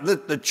of God,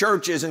 the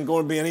church isn't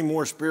going to be any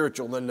more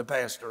spiritual than the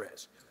pastor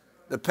is.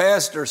 The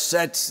pastor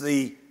sets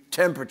the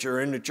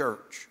temperature in the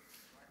church.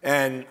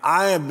 And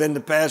I have been the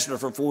pastor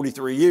for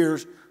 43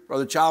 years.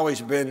 Brother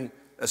Charlie's been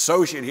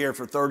associate here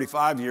for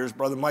 35 years.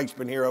 Brother Mike's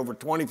been here over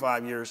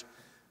 25 years.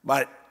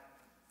 But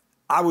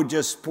I would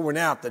just point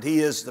out that he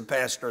is the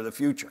pastor of the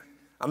future.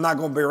 I'm not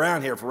going to be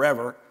around here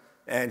forever.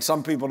 And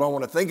some people don't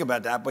want to think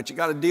about that, but you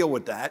got to deal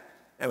with that.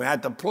 And we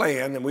had to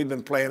plan, and we've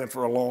been planning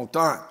for a long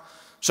time.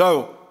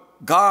 So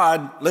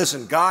God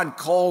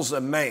calls a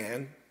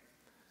man,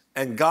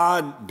 and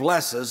God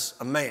blesses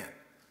a man.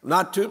 I'm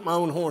not tooting my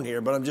own horn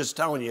here, but I'm just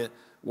telling you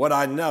what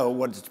I know,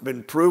 what's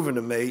been proven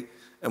to me,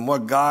 and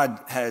what God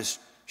has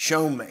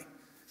shown me.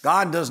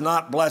 God does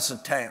not bless a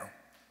town.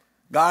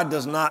 God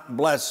does not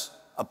bless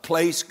a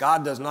place.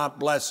 God does not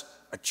bless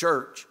a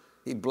church.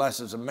 He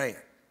blesses a man.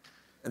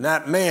 And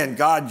that man,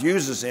 God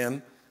uses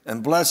him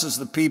and blesses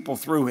the people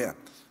through him.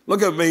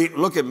 Look at me,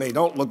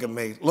 don't look at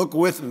me, look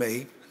with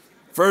me.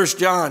 1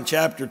 John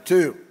chapter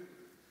 2.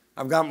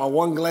 I've got my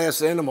one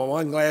glass in and my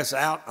one glass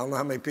out. I don't know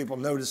how many people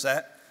notice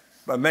that,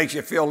 but it makes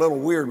you feel a little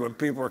weird when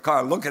people are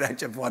kind of looking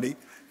at you funny.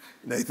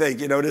 And they think,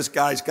 this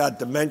guy's got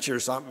dementia or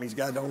something. He's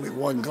got only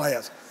one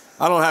glass.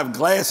 I don't have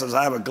glasses,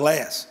 I have a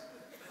glass.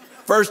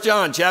 1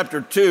 John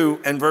chapter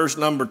 2 and verse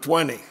number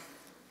 20.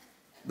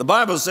 The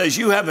Bible says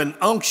you have an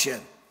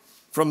unction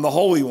from the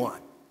Holy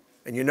One,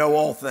 and you know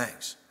all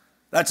things.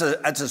 That's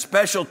a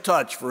special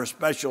touch for a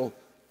special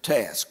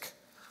task.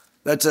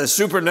 That's a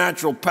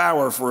supernatural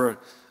power for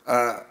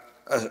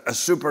a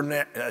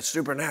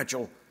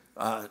supernatural,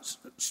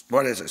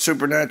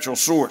 supernatural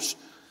source.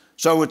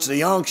 So it's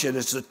the unction,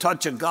 it's the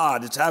touch of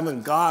God, it's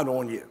having God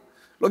on you.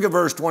 Look at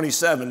verse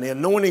 27. The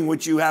anointing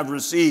which you have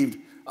received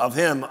of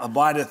him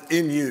abideth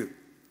in you.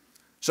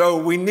 So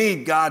we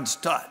need God's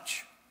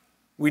touch.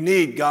 We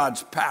need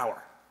God's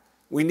power.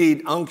 We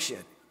need unction.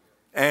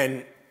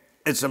 And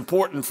it's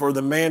important for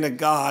the man of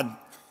God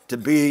to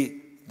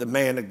be the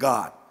man of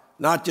God.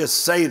 Not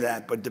just say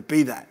that, but to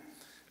be that.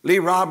 Lee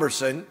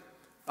Roberson,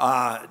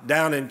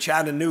 down in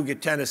Chattanooga,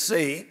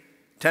 Tennessee,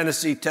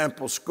 Tennessee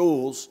Temple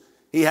Schools,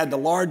 he had the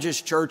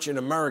largest church in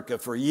America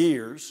for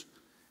years.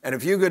 And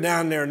if you go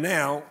down there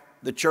now,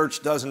 the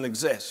church doesn't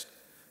exist.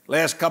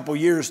 Last couple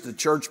years, the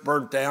church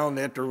burnt down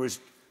after it was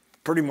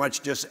pretty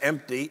much just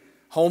empty.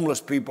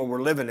 Homeless people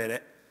were living in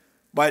it.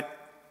 But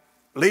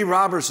Lee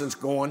Roberson's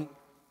gone,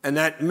 and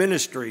that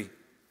ministry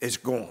is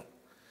gone.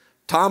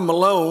 Tom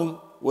Malone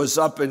was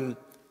up in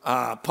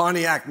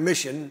Pontiac,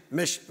 Michigan,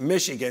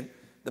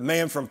 the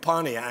man from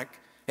Pontiac.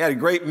 He had a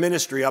great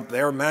ministry up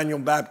there, Emmanuel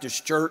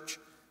Baptist Church,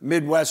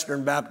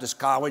 Midwestern Baptist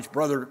College.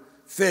 Brother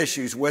Fish,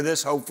 who's with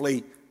us,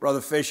 hopefully,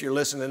 Brother Fish, you're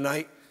listening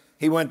tonight.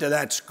 He went to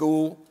that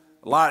school.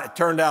 It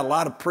turned out a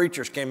lot of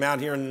preachers came out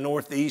here in the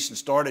Northeast and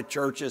started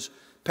churches.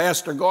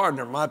 Pastor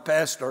Gardner, my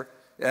pastor,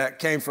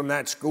 came from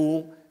that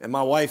school, and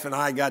my wife and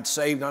I got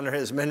saved under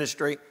his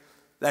ministry.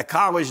 That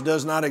college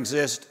does not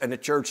exist, and the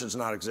church does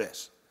not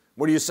exist.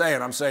 What are you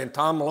saying? I'm saying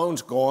Tom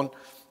Malone's gone,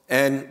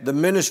 and the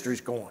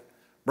ministry's gone.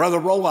 Brother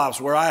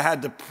Roloff's, where I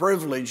had the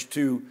privilege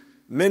to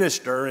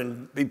minister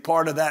and be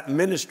part of that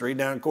ministry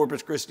down in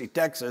Corpus Christi,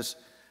 Texas,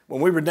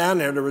 when we were down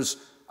there, there was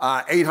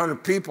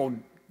 800 people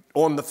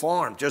on the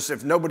farm. Just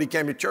if nobody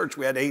came to church,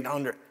 we had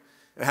 800.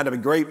 It had a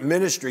great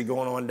ministry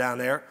going on down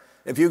there.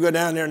 If you go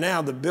down there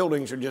now, the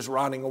buildings are just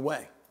rotting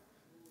away.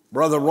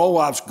 Brother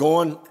Roloff's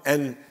gone,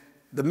 and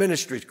the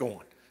ministry's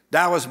gone.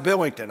 Dallas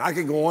Billington, I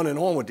could go on and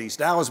on with these.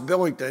 Dallas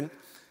Billington,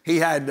 he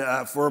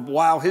had for a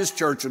while his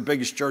church, the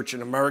biggest church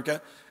in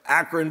America,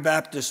 Akron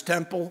Baptist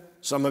Temple.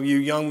 Some of you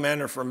young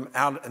men are from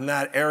out in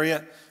that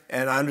area,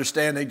 and I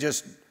understand they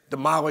just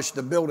demolished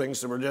the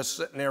buildings that were just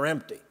sitting there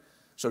empty.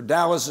 So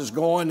Dallas is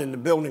gone and the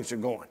buildings are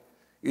gone.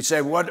 You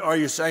say, what are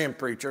you saying,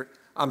 preacher?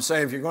 I'm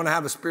saying if you're going to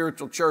have a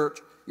spiritual church,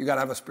 you got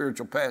to have a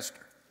spiritual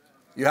pastor.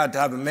 You have to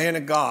have a man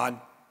of God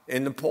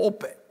in the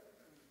pulpit.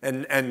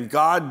 And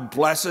God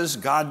blesses,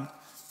 God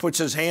puts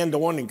his hand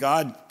on, and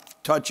God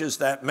touches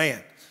that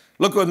man.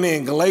 Look with me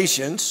in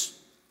Galatians.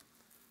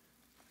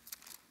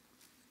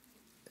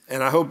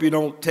 And I hope you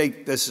don't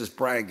take this as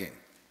bragging,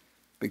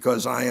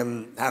 because I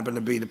happen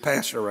to be the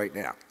pastor right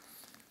now.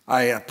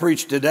 I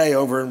preached today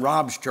over in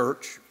Rob's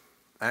church,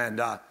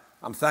 and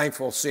I'm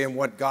thankful seeing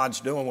what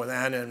God's doing with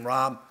Anna and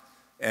Rob.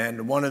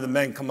 And one of the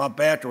men come up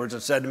afterwards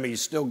and said to me, "You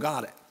still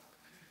got it."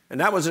 And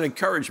that was an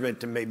encouragement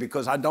to me,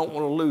 because I don't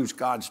want to lose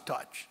God's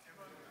touch.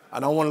 I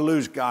don't want to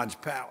lose God's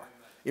power.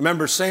 You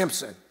remember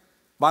Samson?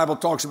 The Bible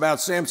talks about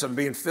Samson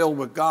being filled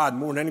with God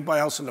more than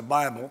anybody else in the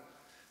Bible.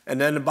 And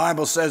then the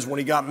Bible says when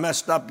he got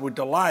messed up with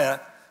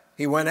Delilah,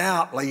 he went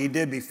out like he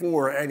did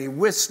before, and he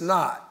wist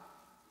not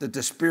that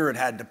the Spirit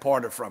had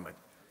departed from him.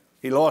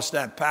 He lost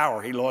that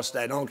power. He lost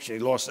that unction. He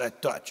lost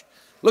that touch.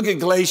 Look at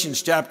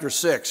Galatians chapter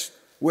 6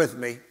 with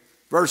me.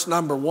 Verse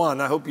number 1.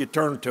 I hope you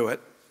turn to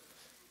it.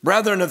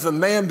 Brethren, if a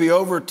man be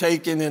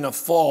overtaken in a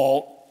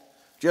fault,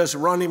 just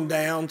run him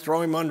down,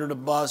 throw him under the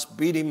bus,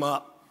 beat him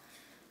up.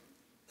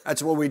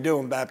 That's what we do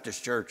in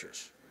Baptist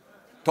churches.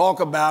 Talk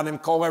about him,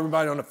 call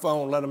everybody on the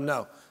phone, let them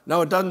know.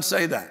 No, it doesn't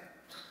say that.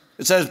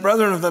 It says,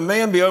 brethren, if a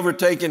man be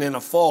overtaken in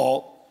a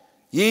fault,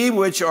 ye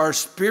which are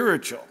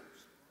spiritual,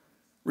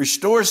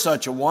 restore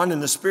such a one in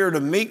the spirit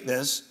of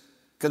meekness,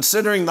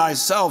 considering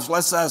thyself,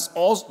 lest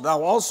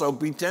thou also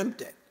be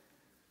tempted.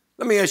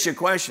 Let me ask you a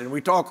question.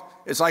 We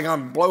talk, it's like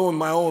I'm blowing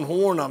my own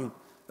horn. I'm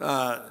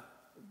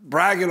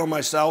bragging on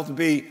myself to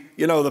be,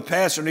 the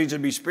pastor needs to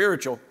be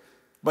spiritual,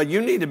 but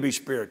you need to be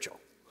spiritual.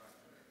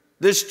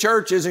 This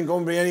church isn't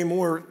going to be any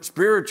more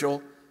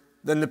spiritual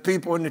than the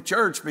people in the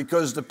church,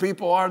 because the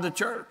people are the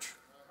church.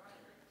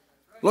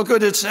 Look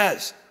what it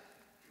says.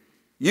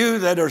 You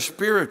that are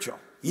spiritual,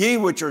 ye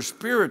which are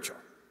spiritual.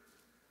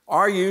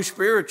 Are you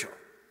spiritual?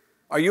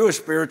 Are you a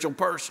spiritual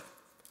person?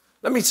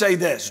 Let me say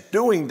this.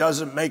 Doing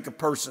doesn't make a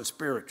person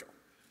spiritual.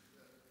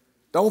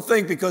 Don't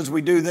think because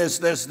we do this,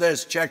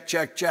 check,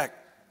 check, check,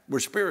 we're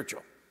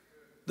spiritual.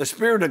 The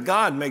Spirit of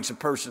God makes a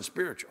person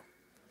spiritual.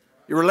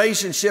 Your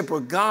relationship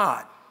with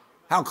God,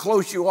 how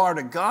close you are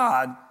to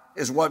God,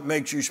 is what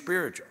makes you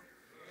spiritual.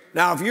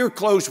 Now, if you're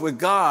close with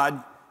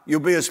God, you'll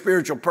be a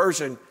spiritual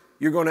person.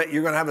 You're going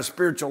to have a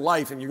spiritual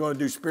life, and you're going to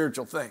do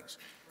spiritual things.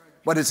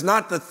 But it's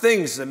not the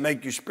things that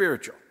make you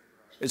spiritual.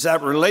 It's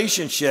that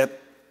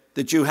relationship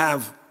that you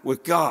have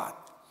with God.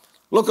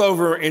 Look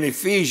over in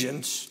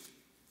Ephesians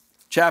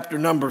chapter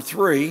number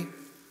 3.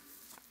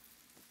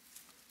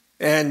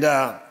 And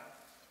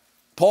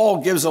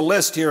Paul gives a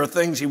list here of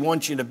things he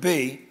wants you to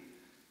be.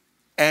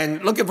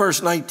 And look at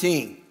verse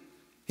 19.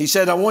 He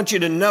said, I want you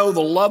to know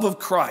the love of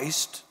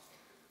Christ,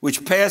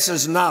 which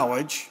passes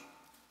knowledge,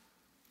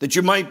 that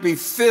you might be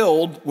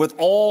filled with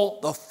all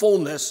the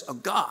fullness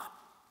of God.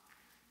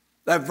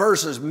 That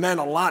verse has meant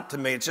a lot to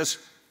me. It's just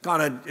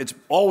it's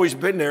always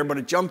been there, but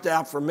it jumped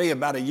out for me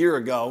about a year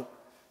ago,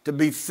 to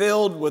be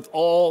filled with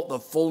all the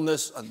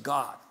fullness of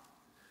God.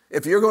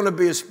 If you're going to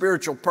be a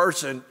spiritual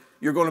person,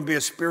 you're going to be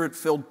a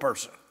spirit-filled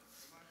person.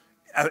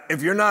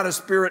 If you're not a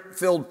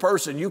spirit-filled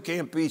person, you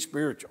can't be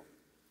spiritual.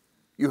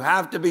 You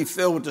have to be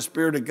filled with the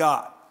Spirit of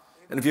God.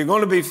 And if you're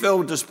going to be filled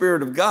with the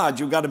Spirit of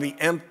God, you've got to be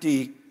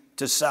empty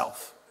to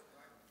self.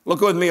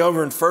 Look with me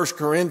over in 1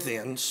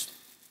 Corinthians,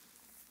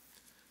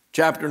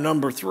 chapter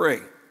number 3.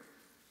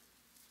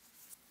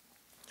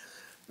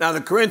 Now,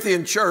 the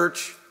Corinthian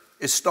church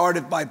is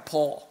started by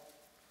Paul.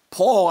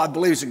 Paul, I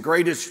believe, is the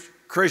greatest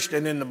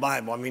Christian in the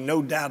Bible. I mean,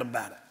 no doubt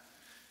about it.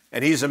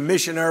 And he's a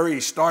missionary. He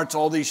starts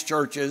all these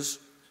churches.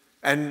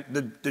 And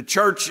the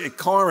church at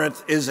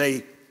Corinth is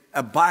a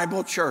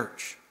Bible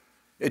church.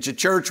 It's a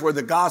church where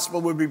the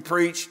gospel would be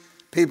preached.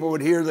 People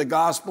would hear the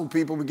gospel.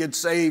 People would get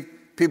saved.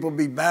 People would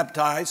be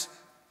baptized.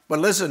 But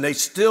listen, they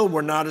still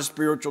were not a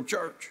spiritual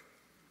church.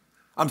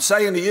 I'm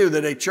saying to you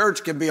that a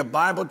church can be a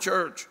Bible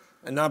church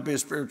and not be a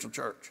spiritual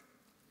church.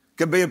 It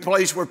can be a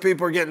place where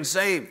people are getting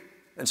saved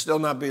and still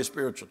not be a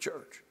spiritual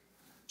church.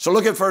 So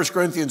look at 1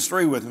 Corinthians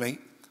 3 with me.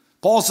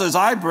 Paul says,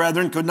 I,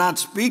 brethren, could not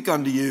speak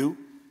unto you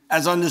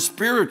as unto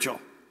spiritual,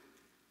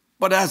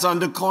 but as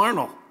unto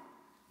carnal,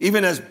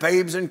 even as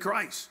babes in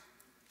Christ.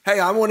 Hey,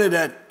 I wanted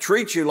to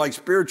treat you like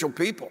spiritual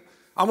people.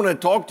 I want to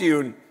talk to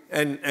you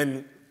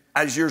and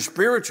as you're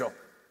spiritual,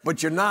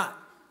 but you're not.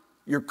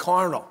 You're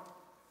carnal.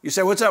 You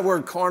say, what's that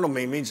word carnal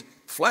mean? It means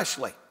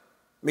fleshly.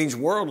 It means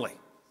worldly.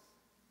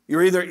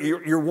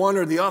 You're one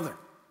or the other.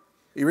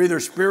 You're either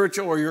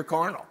spiritual or you're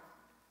carnal.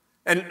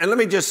 And let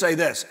me just say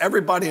this.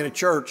 Everybody in a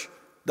church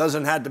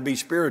doesn't have to be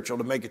spiritual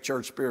to make a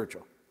church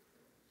spiritual.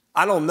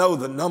 I don't know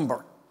the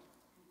number.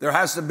 There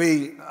has to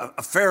be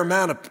a fair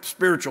amount of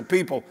spiritual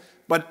people,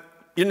 but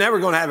you're never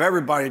going to have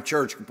everybody in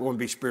church going to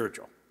be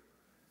spiritual.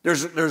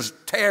 There's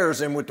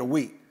tares in with the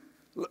wheat.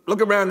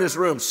 Look around this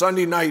room.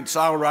 Sunday night,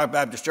 Solid Rock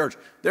Baptist Church.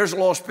 There's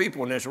lost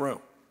people in this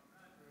room.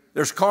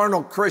 There's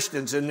carnal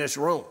Christians in this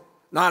room.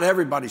 Not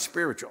everybody's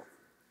spiritual.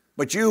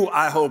 But you,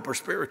 I hope, are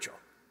spiritual.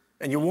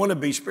 And you want to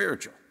be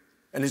spiritual.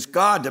 And it's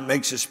God that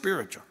makes us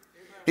spiritual.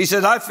 He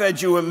said, I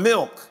fed you with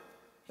milk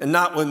and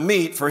not with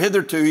meat, for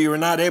hitherto you were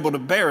not able to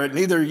bear it,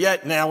 neither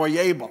yet now are you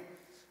able.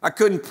 I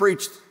couldn't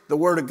preach the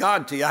word of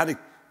God to you. I had to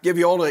give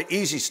you all the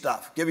easy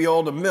stuff, give you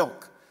all the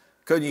milk.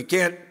 Because you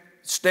can't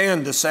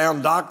stand the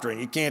sound doctrine.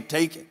 You can't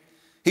take it.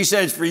 He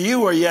says, for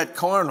you are yet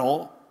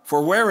carnal,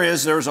 for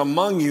whereas there's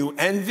among you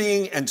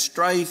envying and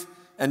strife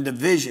and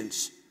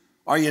divisions,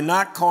 are you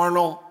not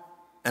carnal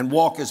and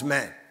walk as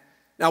men?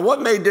 Now,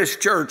 what made this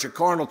church a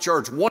carnal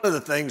church? One of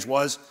the things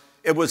was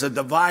it was a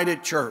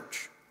divided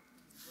church.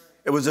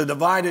 It was a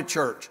divided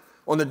church.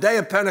 On the day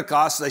of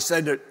Pentecost, they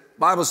said that the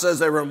Bible says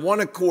they were in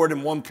one accord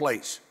in one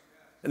place.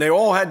 And they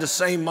all had the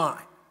same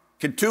mind.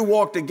 Can two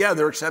walk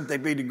together except they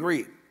be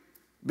agreed?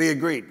 Be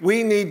agreed.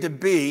 We need to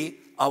be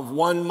of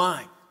one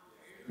mind.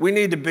 We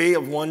need to be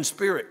of one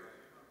spirit.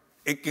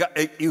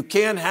 You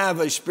can't have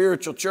a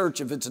spiritual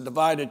church if it's a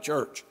divided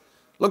church.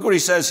 Look what he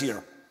says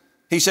here.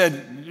 He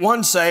said,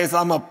 one saith,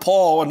 I'm of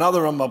Paul,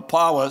 another I'm of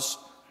Apollos.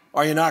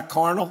 Are you not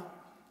carnal?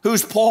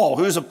 Who's Paul?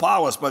 Who's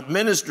Apollos? But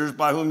ministers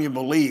by whom you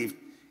believe,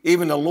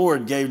 even the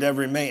Lord gave to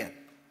every man.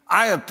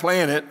 I have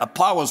planted,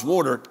 Apollos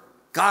watered,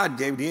 God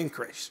gave the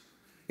increase.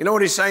 You know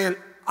what he's saying?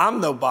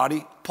 I'm nobody.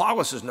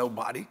 Apollos is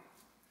nobody.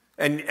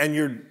 And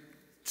you're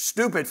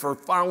stupid for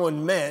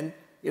following men.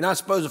 You're not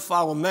supposed to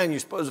follow men. You're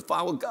supposed to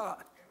follow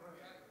God.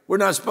 We're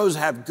not supposed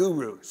to have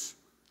gurus.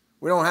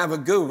 We don't have a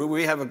guru.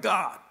 We have a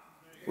God.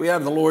 We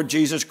have the Lord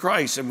Jesus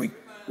Christ, and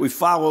we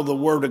follow the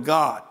word of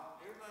God.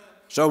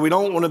 So we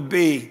don't want to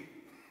be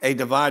a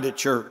divided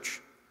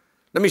church.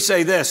 Let me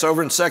say this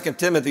over in 2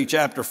 Timothy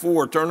chapter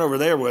 4. Turn over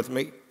there with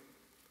me.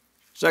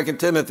 2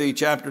 Timothy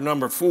chapter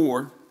number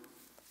 4.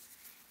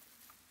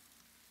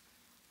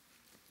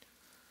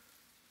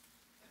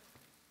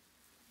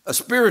 A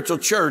spiritual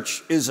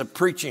church is a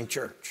preaching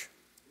church.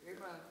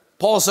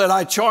 Paul said,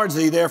 I charge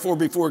thee therefore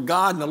before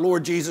God and the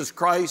Lord Jesus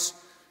Christ,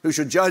 who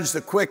shall judge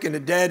the quick and the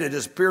dead at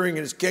his appearing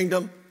in his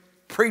kingdom,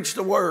 preach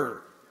the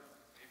word.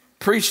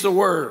 Preach the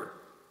word.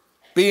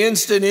 Be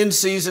instant in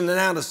season and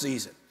out of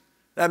season.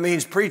 That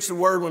means preach the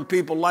word when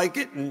people like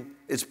it and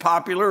it's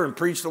popular, and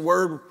preach the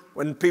word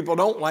when people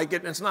don't like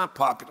it and it's not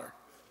popular.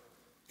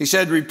 He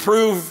said,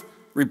 reprove,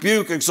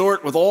 rebuke,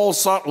 exhort with all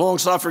long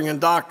suffering and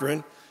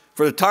doctrine,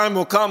 for the time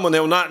will come when they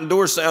will not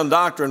endure sound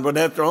doctrine, but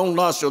after their own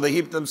lust shall they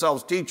heap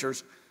themselves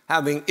teachers,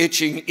 having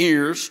itching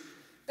ears,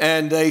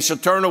 and they shall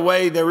turn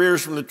away their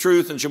ears from the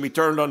truth and shall be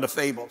turned unto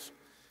fables.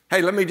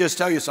 Hey, let me just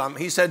tell you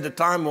something. He said the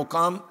time will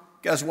come.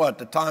 Guess what?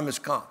 The time has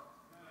come.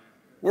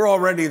 We're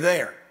already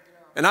there.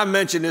 And I've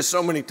mentioned this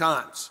so many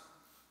times.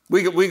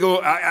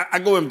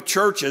 I go in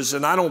churches,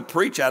 and I don't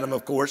preach at them,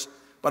 of course,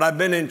 but I've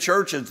been in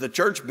churches, the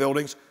church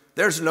buildings,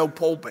 there's no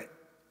pulpit.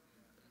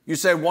 You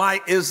say,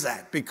 why is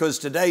that? Because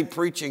today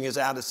preaching is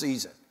out of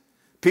season.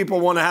 People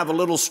want to have a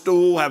little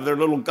stool, have their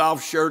little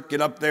golf shirt,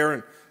 get up there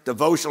and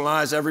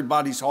devotionalize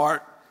everybody's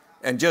heart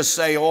and just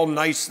say all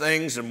nice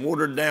things and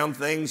watered down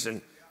things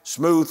and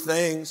smooth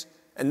things.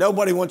 And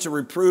nobody wants to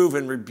reprove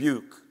and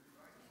rebuke.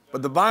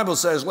 But the Bible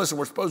says, listen,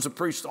 we're supposed to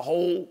preach the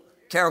whole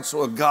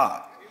counsel of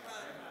God.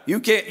 You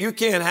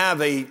can't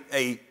have a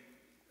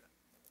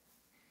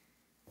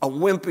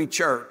wimpy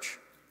church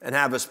and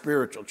have a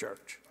spiritual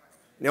church.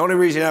 The only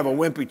reason you have a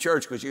wimpy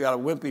church is because you got a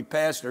wimpy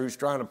pastor who's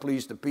trying to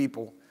please the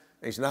people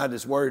He's not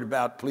as worried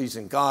about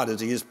pleasing God as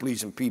he is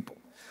pleasing people.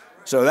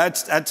 So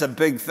that's a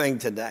big thing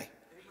today.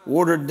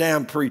 Watered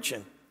down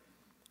preaching.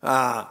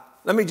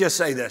 Let me just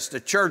say this. The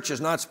church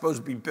is not supposed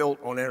to be built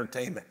on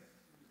entertainment.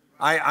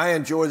 I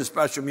enjoy the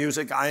special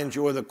music. I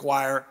enjoy the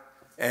choir.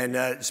 And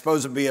it's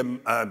supposed to be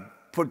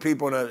put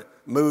people in a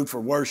mood for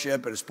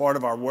worship, and it's part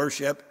of our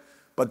worship.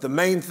 But the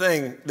main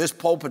thing, this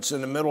pulpit's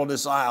in the middle of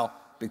this aisle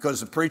because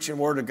the preaching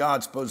word of God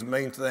is supposed to be the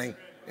main thing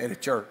in a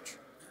church.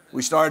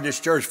 We started this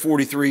church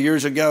 43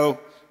 years ago,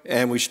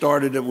 and we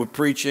started it with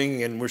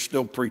preaching, and we're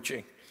still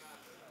preaching.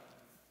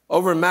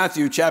 Over in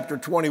Matthew chapter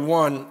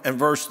 21 and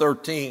verse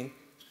 13,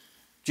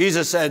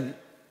 Jesus said,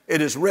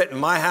 "It is written,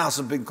 my house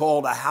has been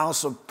called a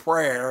house of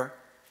prayer,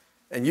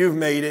 and you've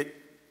made it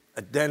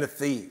a den of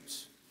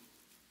thieves."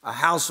 A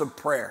house of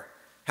prayer.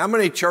 How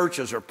many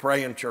churches are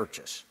praying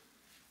churches?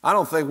 I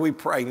don't think we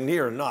pray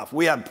near enough.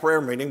 We have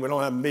prayer meeting. We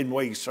don't have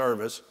midweek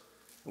service.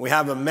 We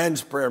have a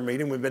men's prayer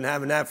meeting. We've been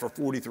having that for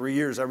 43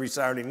 years every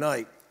Saturday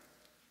night.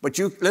 But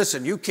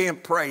listen, you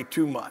can't pray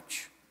too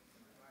much.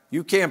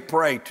 You can't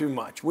pray too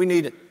much. We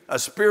need a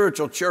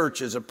spiritual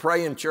church is a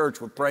praying church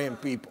with praying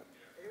people.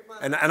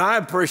 And I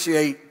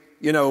appreciate,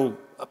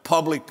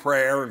 public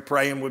prayer and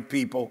praying with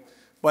people.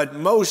 But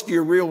most of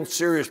your real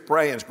serious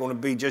praying is going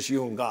to be just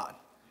you and God.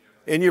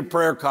 In your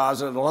prayer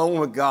closet, alone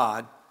with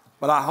God.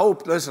 But I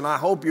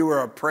hope you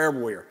are a prayer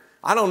warrior.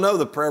 I don't know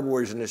the prayer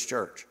warriors in this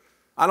church.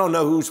 I don't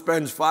know who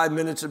spends 5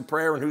 minutes in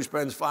prayer and who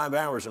spends 5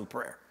 hours in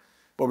prayer.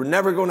 But we're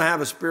never going to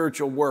have a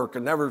spiritual work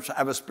and never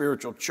have a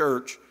spiritual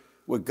church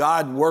with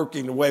God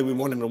working the way we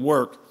want him to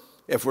work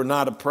if we're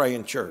not a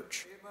praying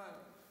church.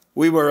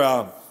 We were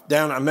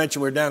I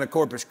mentioned we were down at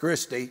Corpus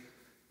Christi,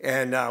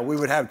 and we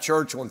would have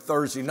church on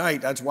Thursday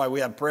night. That's why we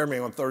have prayer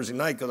meeting on Thursday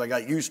night, because I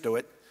got used to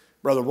it.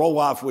 Brother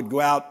Roloff would go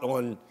out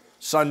on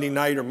Sunday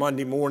night or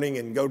Monday morning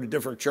and go to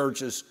different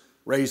churches,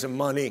 raising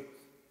money,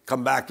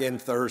 come back in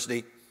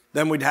Thursday.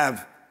 Then we'd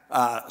have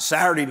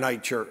Saturday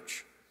night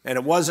church. And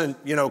it wasn't,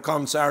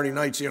 come Saturday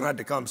night, so you don't have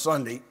to come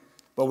Sunday.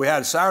 But we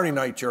had a Saturday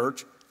night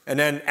church. And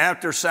then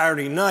after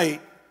Saturday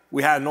night,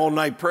 we had an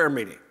all-night prayer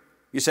meeting.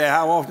 You say,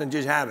 how often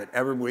did you have it?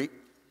 Every week?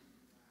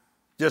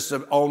 Just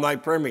an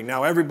all-night prayer meeting.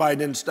 Now, everybody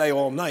didn't stay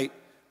all night,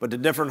 but the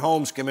different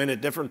homes come in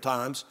at different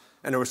times,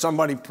 and there was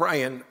somebody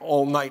praying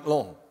all night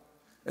long.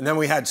 And then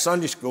we had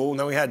Sunday school, and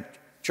then we had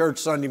church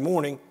Sunday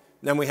morning,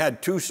 and then we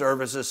had 2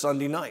 services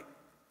Sunday night.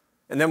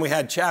 And then we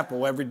had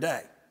chapel every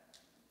day.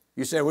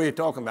 You say, what are you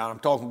talking about? I'm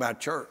talking about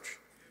church.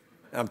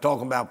 And I'm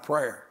talking about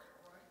prayer.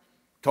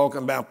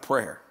 Talking about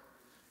prayer.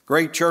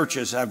 Great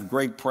churches have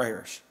great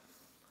prayers.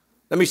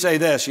 Let me say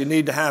this. You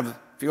need to have,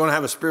 if you want to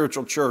have a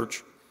spiritual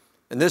church,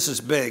 and this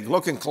is big,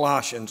 look in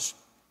Colossians.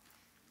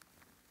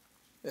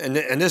 And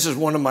this is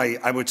one of my,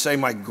 I would say,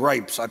 my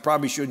gripes. I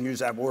probably shouldn't use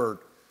that word,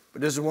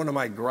 but this is one of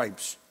my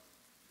gripes.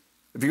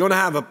 If you're going to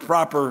have a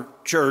proper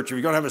church, if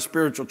you're going to have a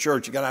spiritual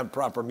church, you got to have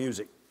proper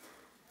music.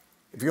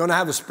 If you're going to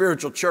have a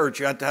spiritual church,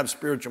 you have to have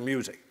spiritual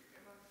music.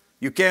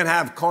 You can't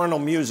have carnal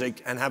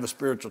music and have a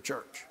spiritual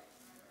church.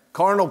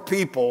 Carnal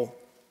people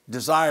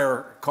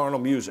desire carnal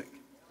music.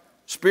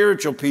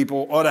 Spiritual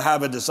people ought to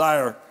have a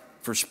desire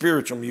for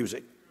spiritual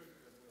music.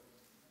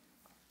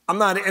 I'm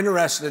not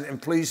interested in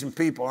pleasing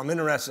people. I'm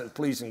interested in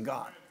pleasing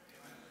God.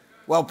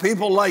 Well,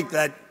 people like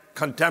that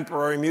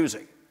contemporary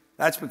music.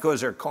 That's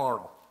because they're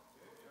carnal.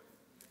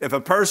 If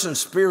a person's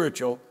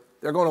spiritual,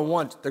 they're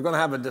going to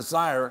have a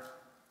desire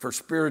for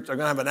spirit. They're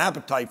going to have an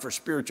appetite for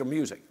spiritual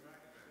music.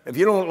 If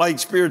you don't like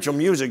spiritual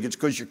music, it's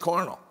because you're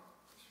carnal.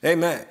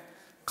 Amen.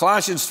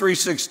 Colossians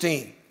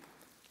 3:16.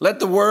 Let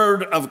the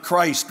word of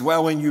Christ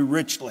dwell in you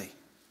richly,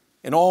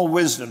 in all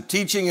wisdom,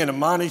 teaching and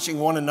admonishing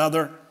one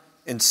another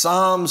in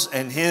psalms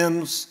and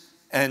hymns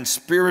and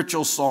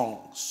spiritual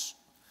songs,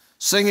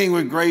 singing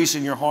with grace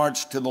in your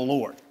hearts to the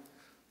Lord.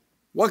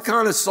 What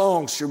kind of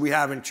songs should we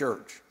have in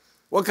church?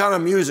 What kind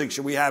of music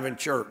should we have in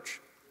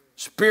church?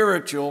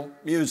 Spiritual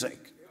music.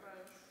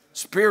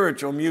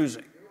 Spiritual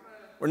music.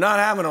 We're not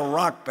having a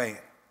rock band.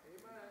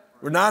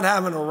 We're not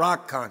having a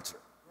rock concert.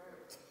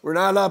 We're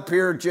not up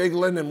here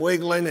jiggling and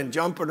wiggling and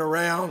jumping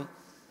around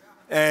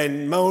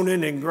and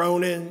moaning and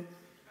groaning.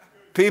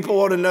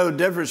 People ought to know the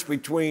difference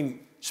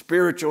between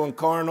spiritual and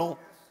carnal.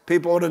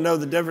 People ought to know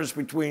the difference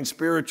between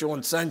spiritual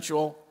and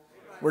sensual.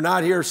 We're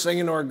not here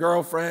singing to our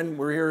girlfriend.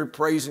 We're here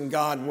praising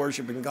God and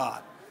worshiping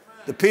God.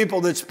 The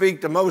people that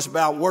speak the most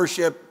about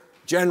worship,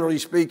 generally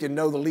speaking,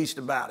 know the least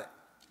about it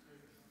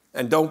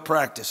and don't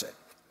practice it.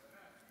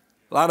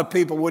 A lot of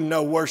people wouldn't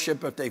know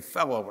worship if they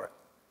fell over it.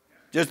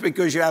 Just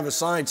because you have a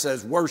sign that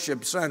says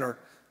worship center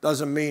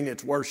doesn't mean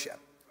it's worship.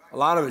 A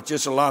lot of it's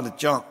just a lot of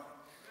junk.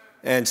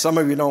 And some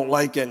of you don't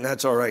like it, and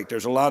that's all right.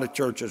 There's a lot of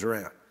churches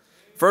around.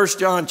 1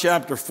 John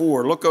chapter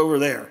 4, look over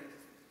there.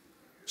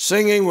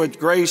 Singing with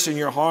grace in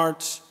your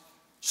hearts,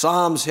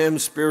 psalms,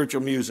 hymns,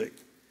 spiritual music.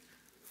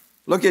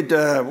 Look at,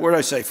 where did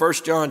I say? 1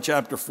 John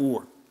chapter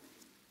 4.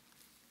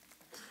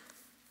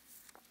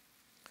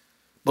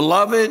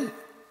 Beloved,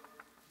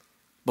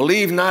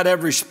 believe not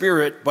every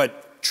spirit,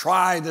 but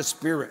try the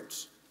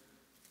spirits.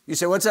 You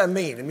say, what's that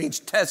mean? It means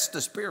test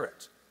the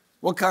spirits.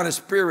 What kind of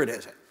spirit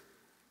is it?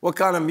 What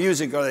kind of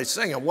music are they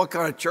singing? What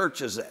kind of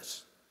church is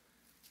this?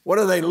 What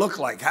do they look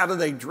like? How do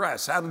they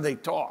dress? How do they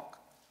talk?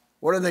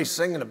 What are they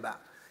singing about?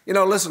 You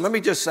know, listen, let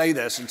me just say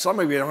this, and some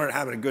of you aren't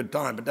having a good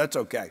time, but that's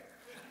okay.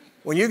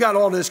 When you got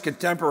all this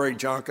contemporary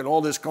junk and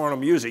all this carnal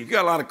music, you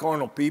got a lot of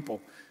carnal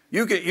people.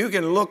 You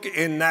can look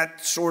in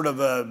that sort of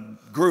a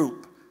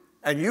group,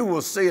 and you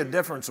will see a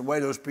difference in the way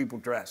those people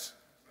dress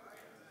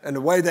and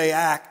the way they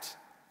act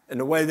and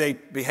the way they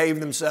behave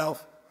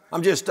themselves.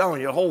 I'm just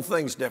telling you, the whole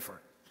thing's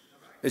different.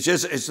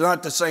 It's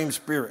not the same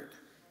spirit.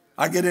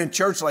 I get in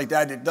church like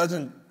that, it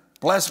doesn't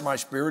bless my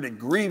spirit, it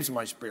grieves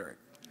my spirit.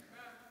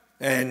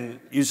 And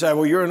you say,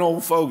 well, you're an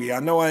old fogey. I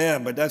know I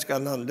am, but that's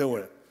got nothing to do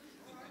with it.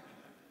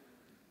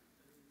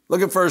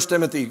 Look at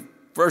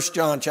 1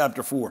 John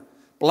chapter 4.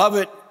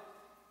 Beloved,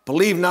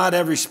 believe not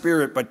every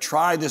spirit, but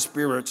try the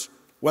spirits,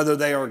 whether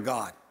they are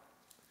God.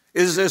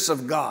 Is this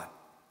of God?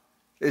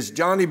 Is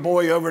Johnny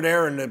Boy over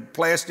there in the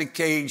plastic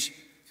cage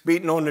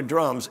beating on the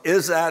drums,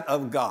 is that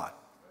of God?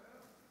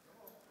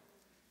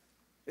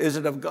 Is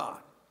it of God?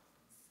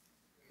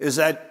 Is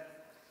it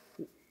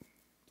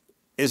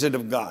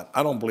of God?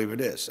 I don't believe it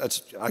is.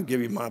 I'll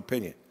give you my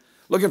opinion.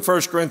 Look at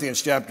 1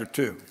 Corinthians chapter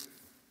 2.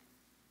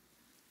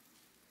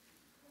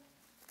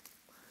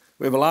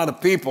 We have a lot of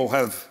people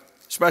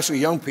especially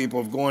young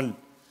people, have gone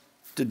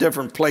to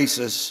different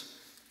places,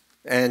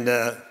 and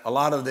a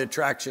lot of the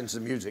attractions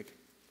of music.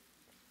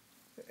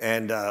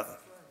 And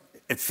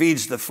it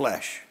feeds the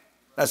flesh.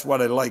 That's why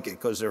they like it,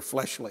 because they're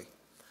fleshly.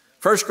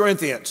 1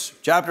 Corinthians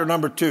chapter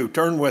number 2,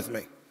 turn with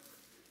me.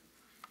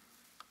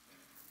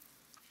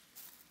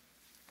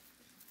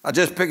 I'll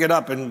just pick it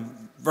up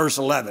in verse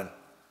 11.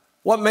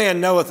 What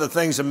man knoweth the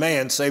things of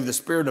man, save the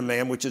spirit of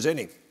man which is in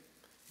him?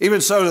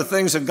 Even so the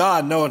things of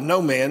God knoweth no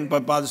man,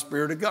 but by the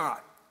Spirit of God.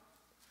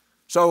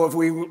 So if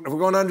we're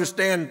going to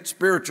understand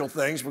spiritual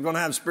things, we're going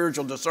to have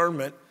spiritual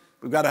discernment,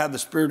 we've got to have the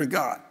Spirit of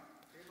God.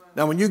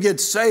 Now when you get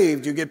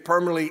saved, you get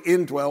permanently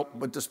indwelt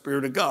with the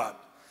Spirit of God.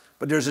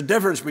 But there's a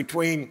difference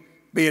between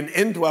being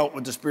indwelt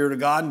with the Spirit of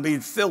God and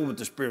being filled with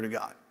the Spirit of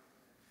God.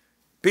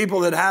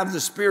 People that have the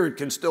Spirit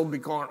can still be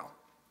carnal.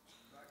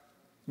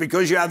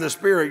 Because you have the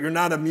Spirit, you're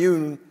not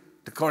immune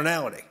to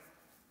carnality.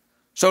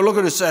 So look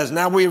what it says.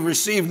 Now we have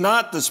received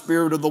not the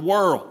spirit of the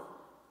world,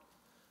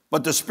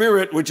 but the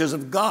Spirit which is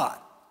of God.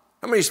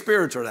 How many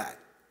spirits are that?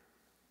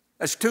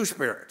 That's two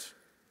spirits.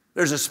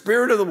 There's a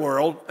spirit of the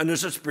world and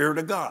there's a spirit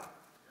of God.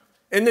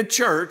 In the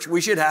church,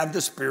 we should have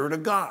the Spirit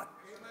of God,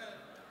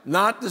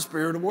 not the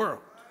spirit of the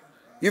world.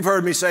 You've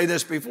heard me say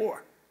this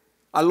before.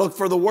 I look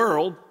for the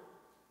world.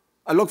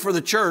 I look for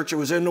the church. It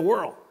was in the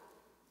world.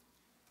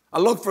 I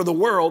looked for the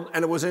world,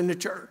 and it was in the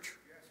church.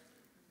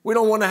 We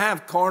don't want to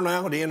have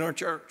carnality in our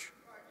church.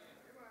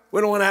 We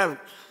don't want to have,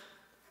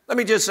 let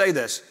me just say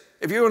this.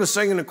 If you're going to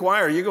sing in the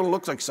choir, you're going to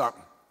look like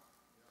something.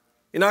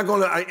 You're not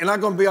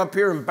going to be up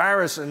here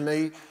embarrassing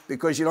me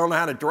because you don't know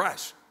how to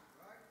dress.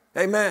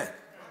 Amen.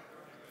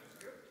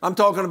 I'm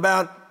talking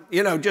about,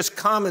 just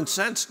common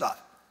sense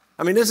stuff.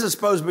 I mean, this is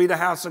supposed to be the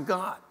house of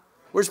God.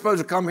 We're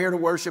supposed to come here to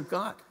worship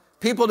God.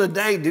 People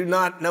today do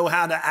not know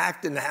how to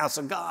act in the house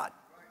of God.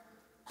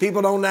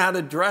 People don't know how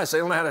to dress. They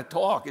don't know how to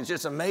talk. It's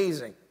just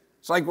amazing.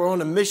 It's like we're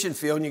on a mission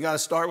field and you got to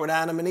start with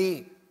Adam and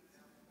Eve.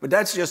 But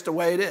that's just the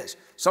way it is.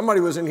 Somebody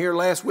was in here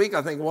last week,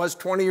 I think it was,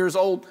 20 years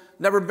old,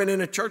 never been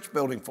in a church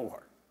building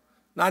before.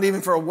 Not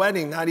even for a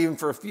wedding, not even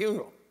for a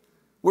funeral.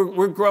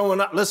 We're growing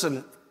up.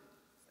 Listen,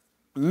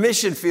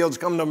 mission fields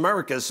come to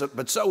America,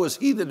 but so is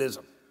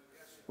heathenism.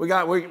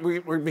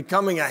 We're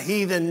becoming a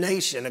heathen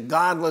nation, a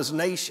godless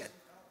nation.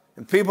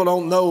 And people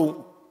don't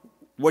know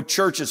what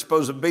church is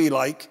supposed to be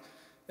like.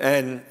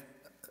 And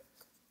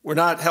we're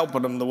not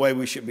helping them the way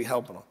we should be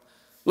helping them.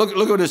 Look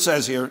what it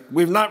says here.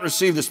 We've not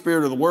received the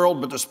spirit of the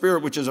world, but the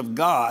Spirit which is of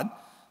God,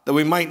 that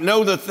we might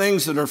know the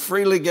things that are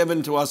freely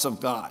given to us of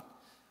God.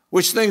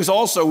 Which things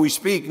also we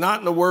speak, not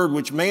in the word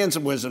which man's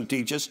wisdom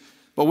teaches,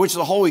 but which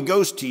the Holy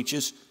Ghost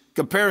teaches,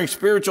 comparing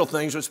spiritual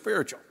things with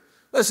spiritual.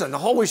 Listen, the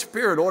Holy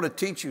Spirit ought to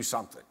teach you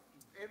something.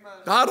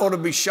 God ought to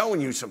be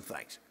showing you some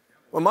things.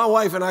 When my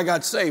wife and I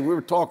got saved, we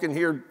were talking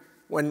here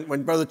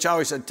when Brother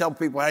Charlie said, tell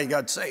people how you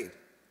got saved.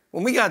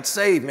 When we got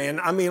saved, man,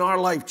 our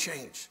life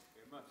changed.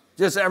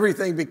 Just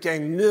everything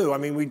became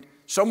new.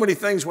 So many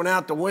things went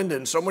out the window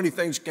and so many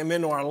things came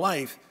into our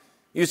life.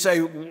 You say,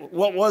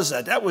 what was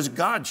that? That was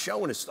God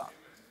showing us stuff.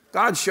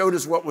 God showed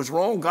us what was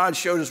wrong. God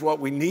showed us what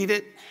we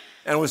needed.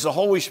 And it was the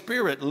Holy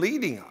Spirit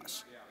leading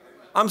us.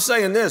 I'm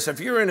saying this, if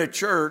you're in a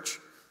church,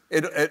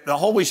 the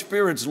Holy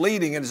Spirit's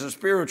leading and it's a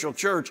spiritual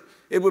church,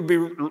 it would be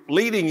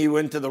leading you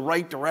into the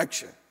right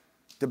direction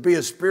to be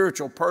a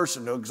spiritual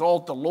person, to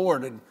exalt the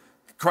Lord and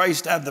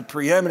Christ have the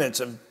preeminence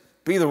and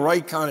be the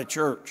right kind of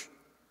church.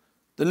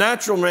 The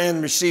natural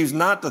man receives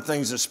not the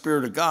things of the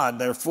Spirit of God.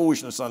 They are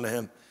foolishness unto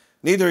him.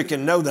 Neither he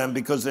can know them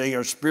because they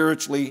are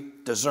spiritually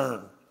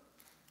discerned.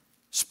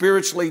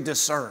 Spiritually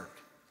discerned.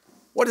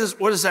 What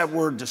does that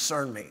word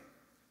discern mean? It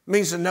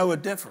means to know a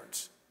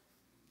difference.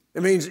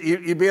 It means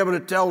you'd be able to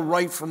tell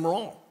right from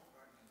wrong.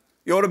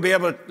 You ought to be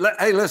able to,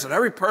 hey, listen,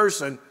 every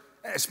person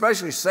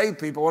especially saved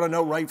people, ought to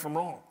know right from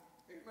wrong.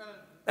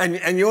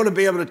 And you ought to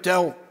be able to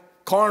tell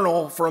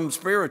carnal from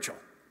spiritual,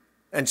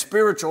 and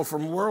spiritual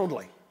from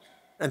worldly,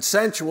 and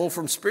sensual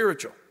from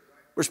spiritual.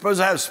 We're supposed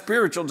to have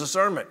spiritual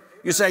discernment.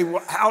 You say,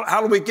 well,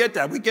 how do we get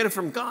that? We get it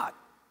from God.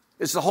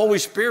 It's the Holy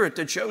Spirit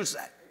that shows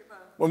that.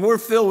 When we're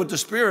filled with the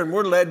Spirit and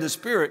we're led to the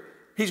Spirit,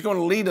 He's going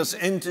to lead us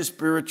into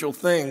spiritual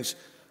things.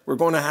 We're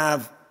going to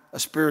have a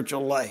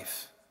spiritual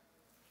life.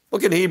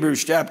 Look at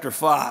Hebrews chapter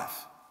 5.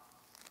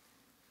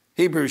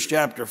 Hebrews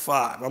chapter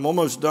 5. I'm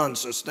almost done,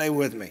 so stay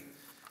with me.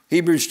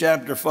 Hebrews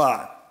chapter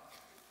 5.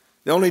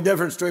 The only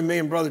difference between me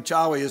and Brother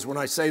Chawi is when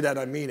I say that,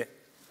 I mean it.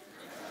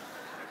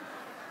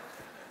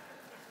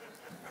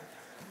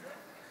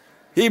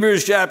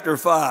 Hebrews chapter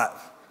 5.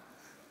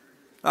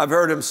 I've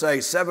heard him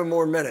say 7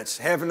 more minutes.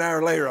 Half an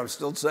hour later, I'm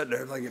still sitting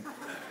there thinking,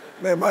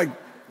 man,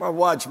 my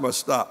watch must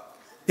stop.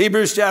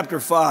 Hebrews chapter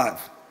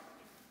 5.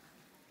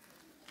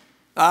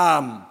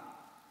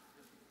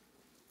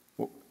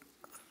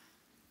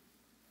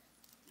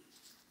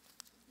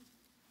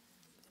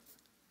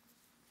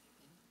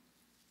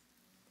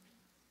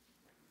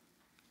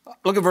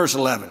 Look at verse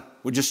 11.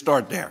 We'll just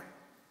start there.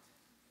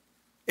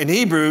 In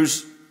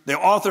Hebrews, the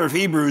author of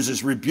Hebrews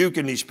is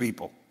rebuking these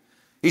people.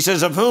 He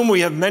says, of whom we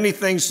have many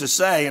things to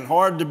say and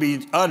hard to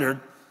be uttered,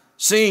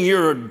 seeing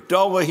you're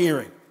dull of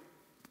hearing.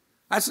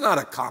 That's not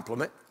a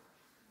compliment.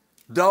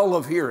 Dull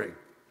of hearing.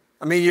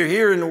 I mean, you're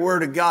hearing the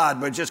word of God,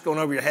 but it's just going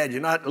over your head.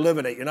 You're not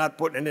living it. You're not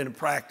putting it into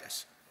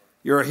practice.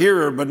 You're a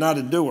hearer, but not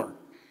a doer.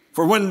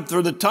 For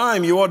the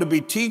time you ought to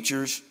be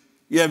teachers,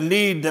 you have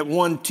need that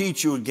one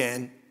teach you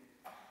again,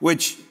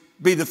 which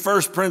be the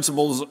first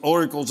principles,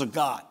 oracles of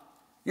God.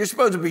 You're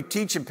supposed to be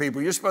teaching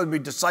people. You're supposed to be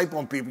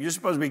discipling people. You're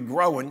supposed to be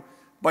growing,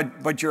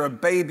 but you're a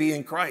baby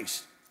in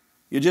Christ.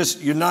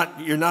 You're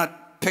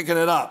not picking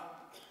it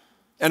up.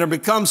 And are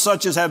become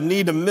such as have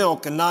need of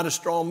milk and not of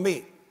strong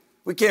meat.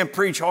 We can't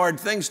preach hard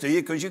things to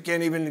you because you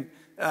can't even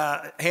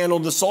handle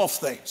the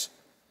soft things.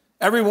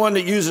 Everyone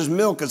that uses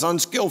milk is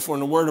unskillful in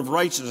the word of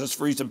righteousness,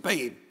 for he's a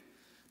babe.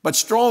 But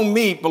strong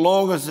meat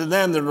belongeth to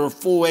them that are of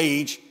full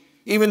age,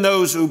 even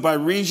those who by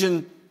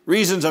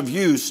reasons of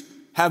use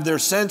have their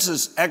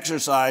senses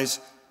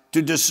exercised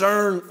to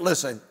discern,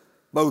 listen,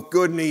 both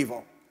good and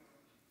evil.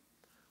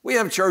 We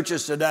have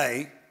churches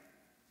today,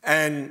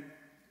 and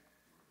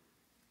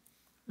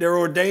they're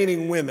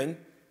ordaining women,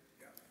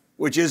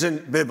 which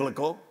isn't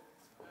biblical.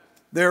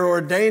 They're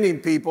ordaining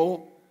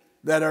people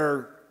that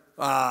are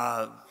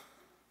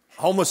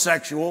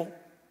homosexual,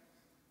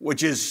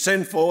 which is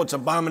sinful. It's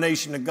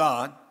abomination to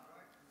God.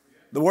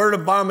 The word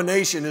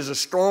abomination is the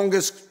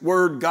strongest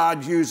word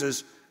God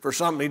uses for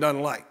something he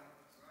doesn't like,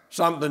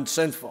 something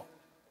sinful.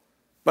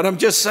 But I'm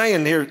just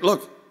saying here,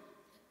 look,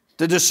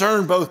 to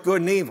discern both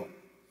good and evil.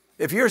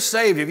 If you're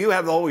saved, if you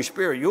have the Holy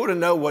Spirit, you ought to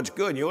know what's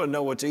good and you ought to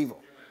know what's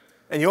evil.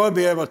 And you ought to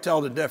be able to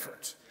tell the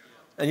difference.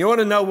 And you ought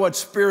to know what's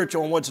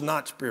spiritual and what's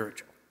not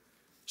spiritual.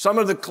 Some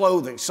of the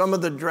clothing, some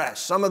of the dress,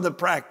 some of the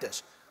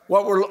practice,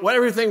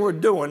 everything we're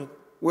doing,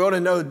 we ought to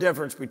know the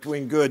difference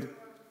between good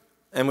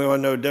and we ought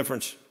to know the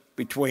difference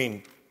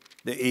between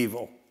the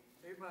evil.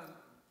 Amen.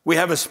 We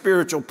have a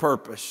spiritual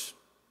purpose.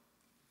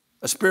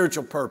 A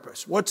spiritual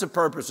purpose. What's the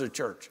purpose of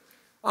church?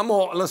 I'm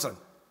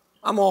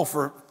all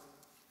for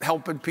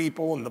helping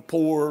people and the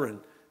poor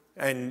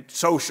and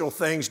social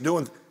things,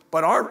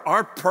 but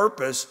our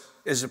purpose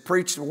is to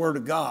preach the word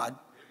of God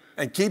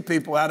and keep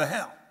people out of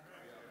hell.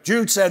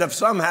 Jude said, if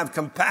some have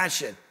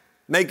compassion,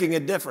 making a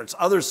difference,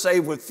 others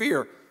save with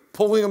fear,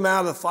 pulling them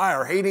out of the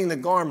fire, hating the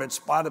garment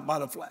spotted by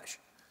the flesh.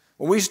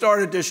 When we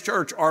started this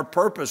church, our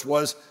purpose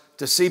was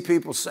to see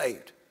people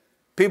saved.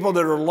 People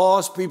that are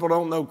lost, people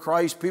don't know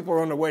Christ, people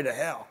are on their way to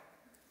hell.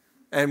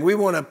 And we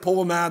want to pull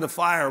them out of the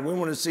fire. We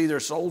want to see their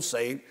souls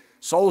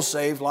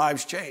saved,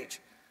 lives changed.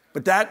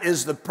 But that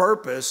is the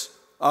purpose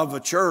of a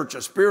church,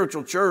 a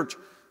spiritual church.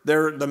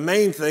 The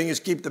main thing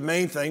is keep the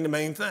main thing the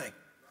main thing.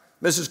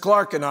 Mrs.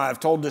 Clark and I have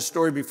told this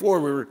story before.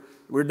 We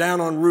were down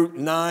on Route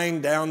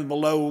 9, down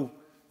below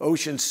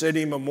Ocean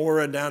City,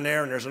 Memorial down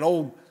there, and there's an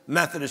old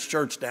Methodist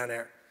church down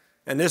there.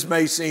 And this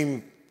may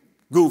seem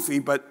goofy,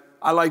 but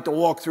I like to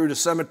walk through the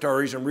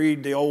cemeteries and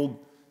read the old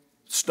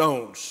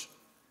stones.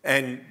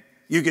 And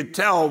you could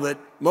tell that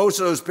most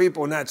of those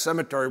people in that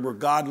cemetery were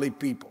godly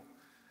people.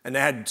 And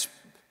they had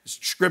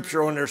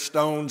scripture on their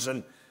stones.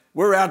 And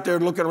we're out there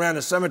looking around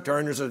the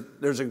cemetery, and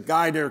there's a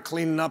guy there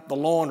cleaning up the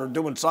lawn or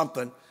doing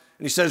something.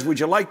 And he says, would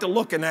you like to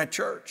look in that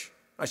church?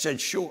 I said,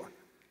 sure.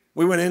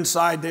 We went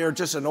inside there,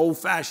 just an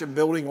old-fashioned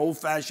building,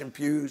 old-fashioned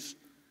pews.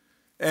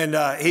 And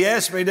he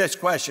asked me this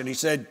question. He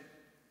said,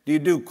 do you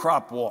do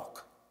crop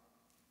walk?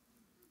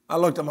 I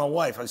looked at my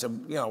wife. I said,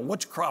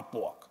 what's crop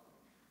walk?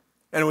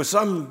 And it was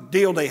some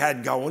deal they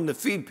had going to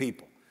feed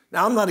people.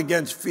 Now, I'm not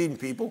against feeding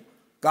people.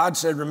 God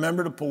said,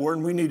 remember the poor,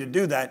 and we need to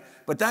do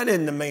that. But that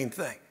isn't the main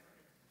thing.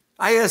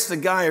 I asked the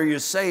guy, are you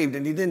saved?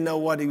 And he didn't know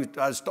what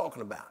I was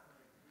talking about.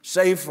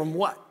 Saved from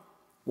what?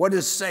 What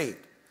is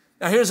saved?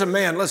 Now, here's a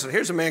man goes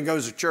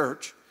to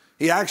church.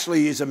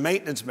 He's a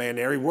maintenance man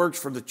there. He works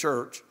for the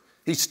church.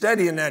 He's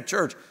steady in that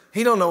church.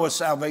 He don't know what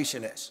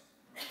salvation is.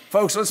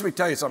 Folks, let me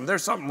tell you something.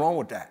 There's something wrong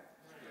with that.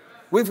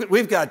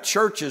 We've got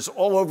churches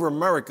all over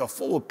America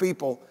full of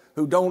people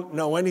who don't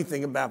know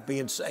anything about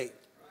being saved.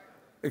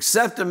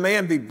 Except a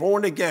man be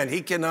born again,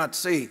 he cannot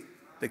see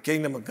the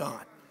kingdom of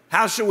God.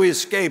 How shall we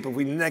escape if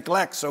we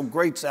neglect so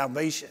great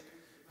salvation?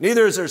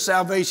 Neither is there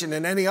salvation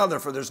in any other,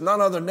 for there's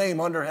none other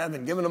name under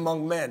heaven given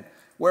among men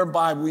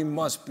whereby we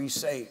must be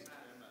saved.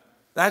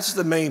 That's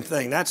the main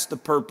thing. That's the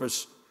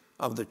purpose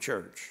of the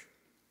church.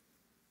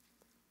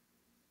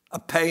 A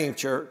paying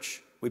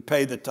church. We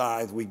pay the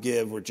tithe, we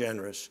give, we're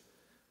generous.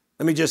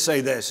 Let me just say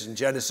this in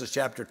Genesis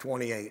chapter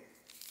 28.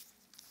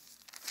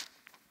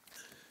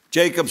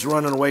 Jacob's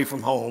running away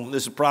from home.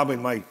 This is probably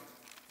my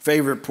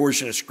favorite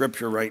portion of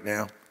scripture right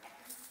now.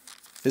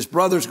 His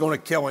brother's going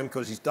to kill him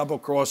because he's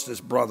double-crossed his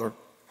brother.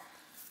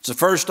 It's the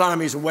first time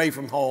he's away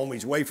from home.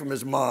 He's away from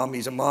his mom.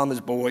 He's a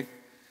mama's boy.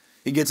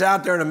 He gets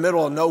out there in the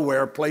middle of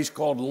nowhere, a place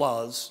called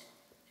Luz.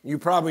 You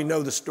probably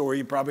know the story.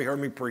 You probably heard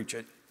me preach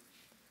it.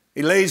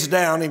 He lays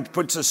down, he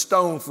puts a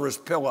stone for his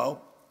pillow.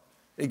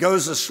 He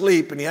goes to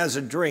sleep and he has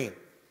a dream.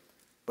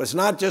 But it's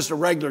not just a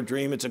regular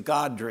dream, it's a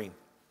God dream.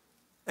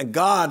 And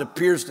God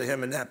appears to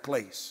him in that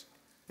place.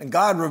 And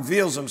God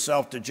reveals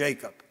himself to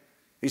Jacob.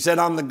 He said,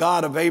 I'm the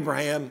God of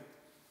Abraham,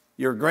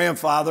 your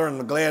grandfather, and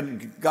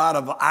the God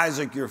of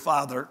Isaac, your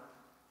father.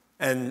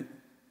 And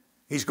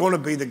he's going to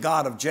be the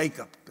God of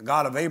Jacob, the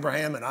God of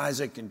Abraham and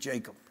Isaac and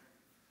Jacob.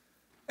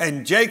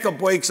 And Jacob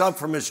wakes up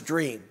from his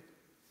dream.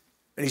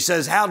 And he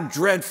says, how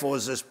dreadful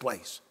is this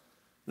place?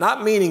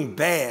 Not meaning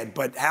bad,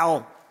 but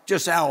how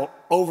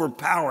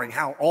overpowering,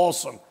 how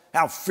awesome,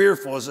 how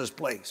fearful is this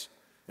place?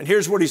 And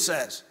here's what he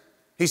says.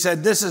 He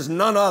said, this is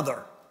none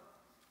other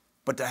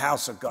but the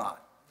house of God.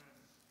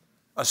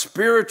 A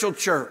spiritual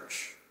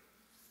church.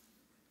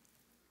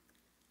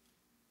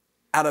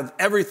 Out of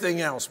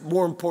everything else,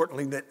 more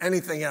importantly than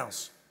anything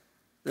else,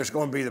 there's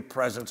going to be the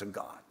presence of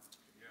God.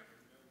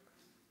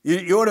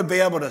 You ought to be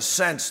able to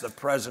sense the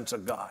presence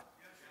of God.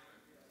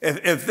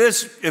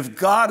 If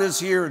God is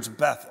here, it's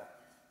Bethel.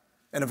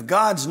 And if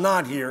God's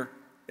not here,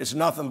 it's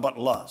nothing but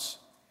Luz.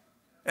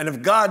 And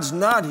if God's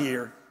not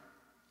here,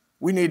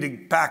 we need to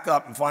back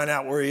up and find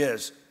out where he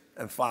is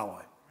and follow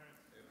him.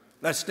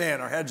 Let's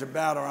stand. Our heads are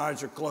bowed, our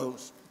eyes are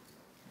closed.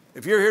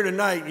 If you're here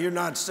tonight and you're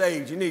not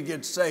saved, you need to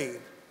get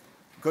saved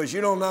because you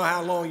don't know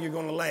how long you're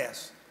going to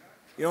last.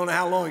 You don't know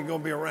how long you're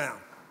going to be around.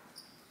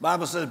 The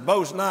Bible says,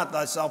 boast not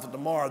thyself of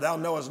tomorrow. Thou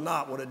knowest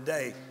not what a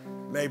day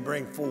may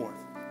bring forth.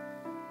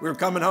 We were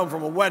coming home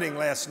from a wedding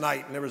last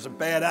night, and there was a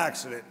bad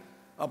accident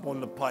up on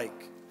the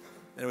pike.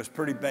 And it was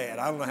pretty bad.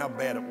 I don't know how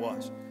bad it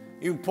was.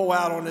 You can pull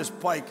out on this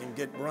pike and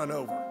get run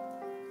over.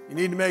 You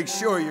need to make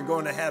sure you're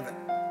going to heaven.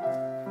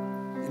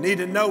 You need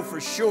to know for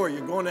sure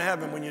you're going to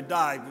heaven when you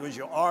die because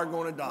you are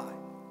going to die.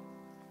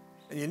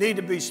 And you need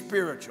to be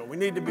spiritual. We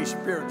need to be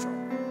spiritual.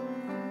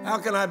 How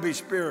can I be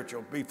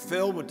spiritual? Be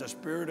filled with the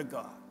Spirit of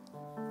God.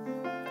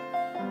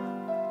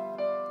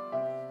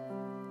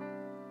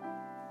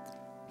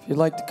 If you'd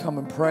like to come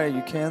and pray,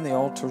 you can. The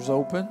altar's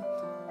open.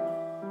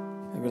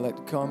 Maybe you'd like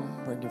to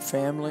come, bring your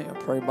family, or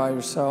pray by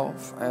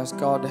yourself. Ask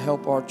God to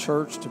help our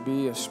church to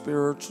be a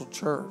spiritual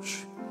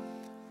church.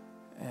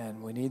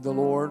 And we need the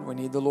Lord. We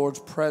need the Lord's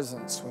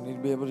presence. We need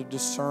to be able to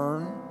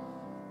discern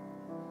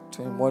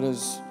between what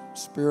is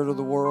spirit of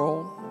the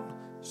world,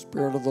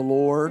 spirit of the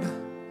Lord.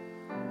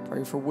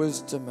 Pray for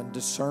wisdom and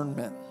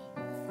discernment.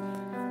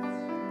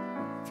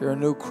 If you're a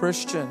new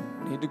Christian,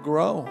 you need to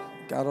grow.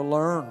 You got to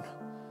learn.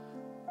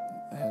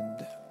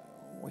 And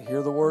we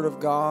hear the word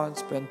of God,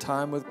 spend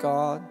time with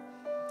God.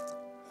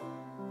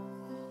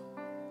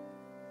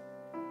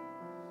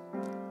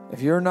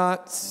 If you're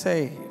not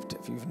saved,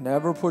 if you've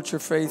never put your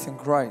faith in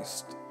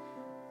Christ,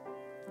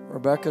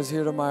 Rebecca's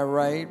here to my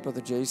right, Brother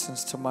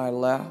Jason's to my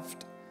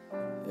left.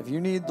 If you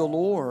need the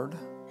Lord,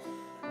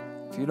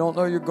 if you don't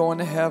know you're going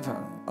to heaven,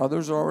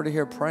 others are already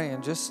here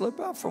praying, just slip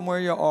out from where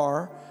you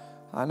are.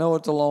 I know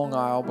it's a long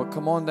aisle, but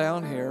come on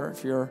down here.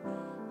 If you're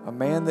a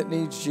man that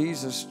needs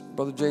Jesus,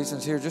 Brother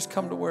Jason's here. Just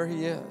come to where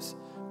he is,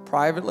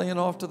 privately and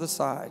off to the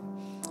side.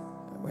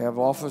 We have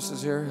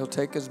offices here. He'll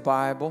take his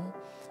Bible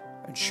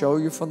and show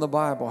you from the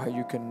Bible how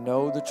you can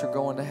know that you're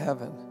going to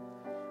heaven.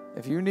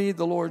 If you need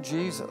the Lord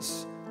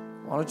Jesus,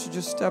 why don't you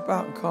just step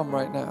out and come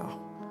right now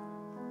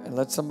and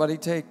let somebody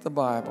take the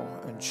Bible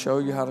and show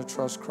you how to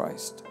trust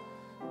Christ.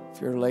 If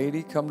you're a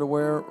lady, come to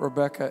where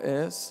Rebecca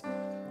is.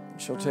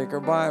 And she'll take her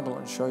Bible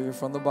and show you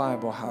from the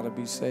Bible how to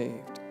be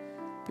saved.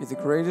 Be the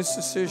greatest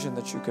decision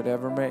that you could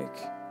ever make.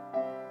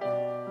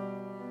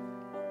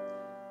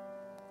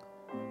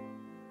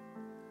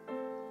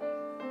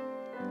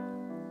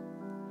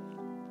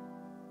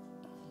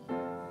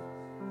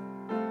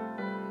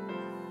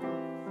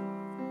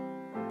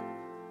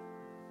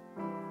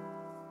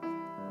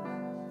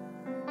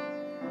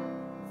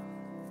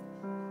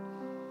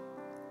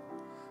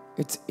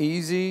 It's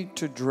easy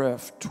to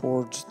drift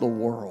towards the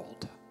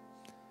world.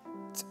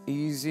 It's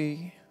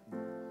easy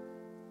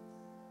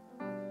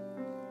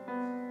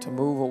to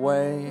move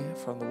away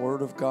from the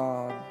Word of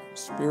God,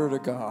 Spirit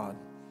of God.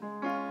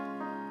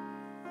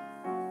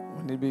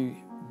 We need to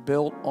be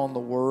built on the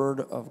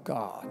Word of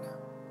God.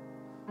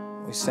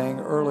 We sang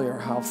earlier,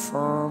 how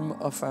firm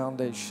a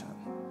foundation.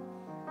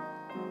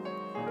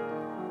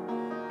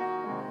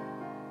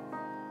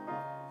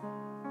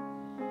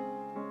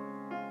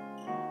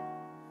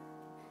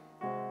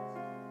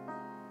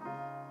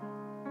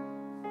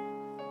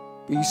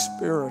 Be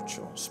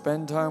spiritual.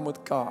 Spend time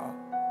with God.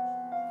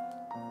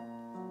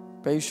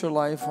 Base your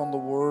life on the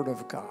Word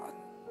of God.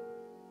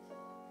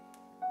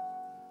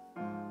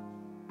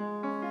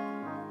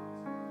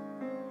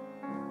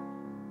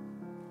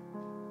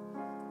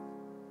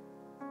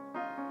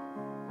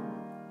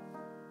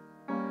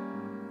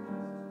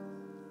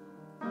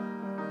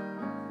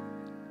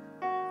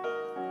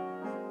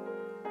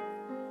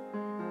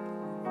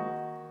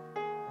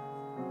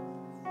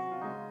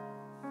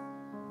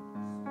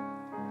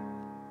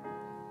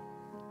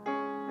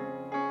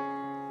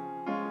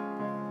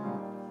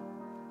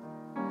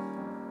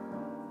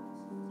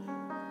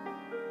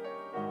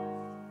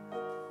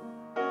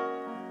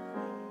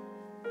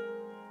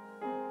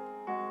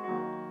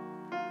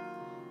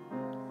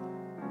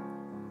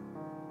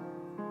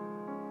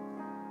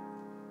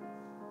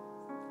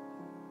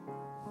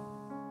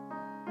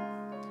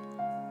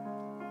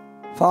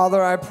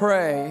 Father, I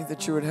pray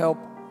that you would help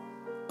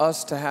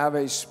us to have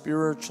a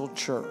spiritual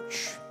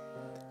church.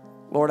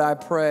 Lord, I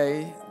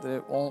pray that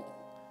it won't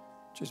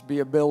just be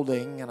a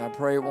building, and I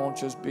pray it won't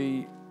just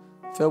be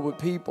filled with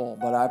people,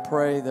 but I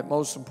pray that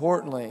most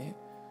importantly,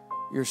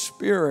 your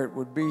Spirit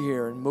would be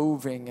here and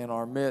moving in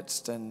our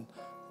midst, and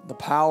the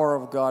power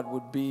of God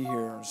would be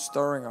here and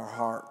stirring our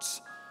hearts.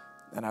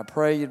 And I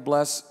pray you'd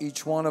bless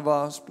each one of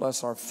us,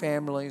 bless our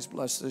families,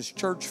 bless this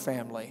church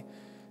family.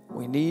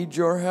 We need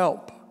your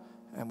help.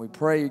 And we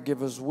pray you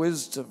give us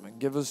wisdom and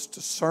give us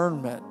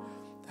discernment.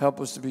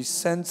 Help us to be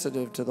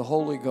sensitive to the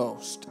Holy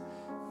Ghost.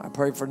 I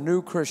pray for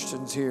new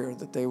Christians here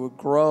that they would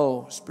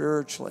grow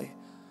spiritually.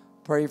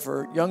 Pray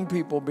for young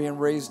people being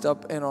raised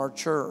up in our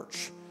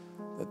church,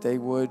 that they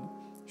would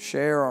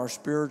share our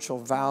spiritual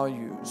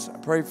values. I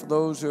pray for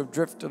those who have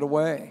drifted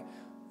away,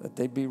 that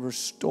they'd be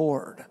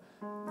restored.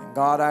 And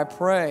God, I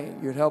pray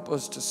you'd help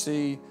us to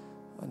see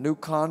new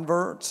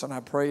converts, and I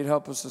pray you'd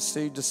help us to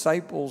see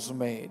disciples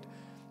made.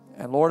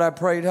 And Lord, I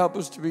pray you'd help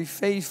us to be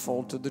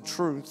faithful to the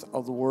truth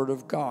of the Word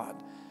of God.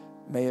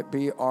 May it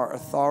be our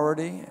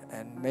authority,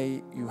 and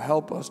may you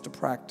help us to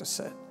practice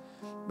it.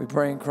 We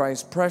pray in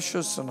Christ's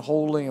precious and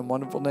holy and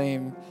wonderful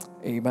name,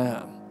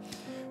 amen.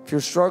 If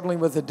you're struggling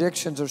with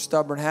addictions or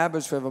stubborn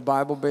habits, we have a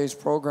Bible-based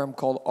program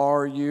called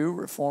RU,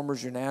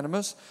 Reformers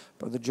Unanimous.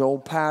 Brother Joel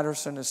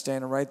Patterson is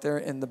standing right there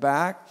in the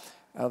back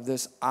of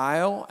this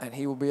aisle, and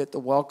he will be at the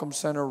Welcome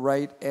Center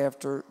right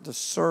after the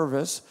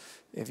service.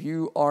 If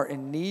you are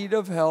in need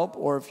of help,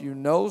 or if you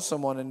know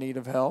someone in need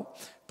of help,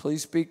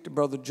 please speak to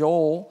Brother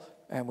Joel,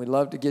 and we'd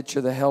love to get you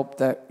the help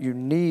that you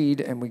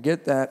need, and we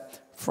get that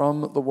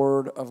from the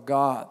Word of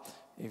God.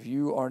 If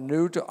you are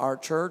new to our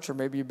church, or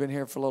maybe you've been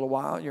here for a little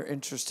while, and you're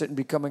interested in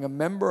becoming a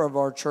member of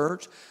our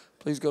church,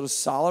 please go to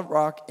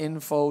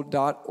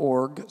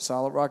solidrockinfo.org,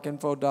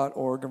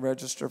 solidrockinfo.org, and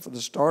register for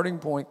the Starting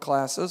Point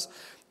classes.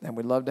 And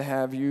we'd love to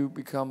have you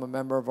become a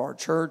member of our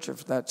church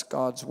if that's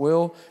God's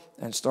will.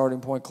 And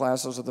Starting Point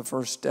classes are the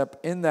first step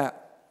in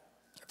that.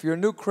 If you're a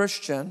new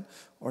Christian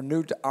or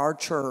new to our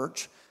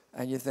church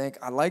and you think,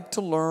 I'd like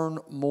to learn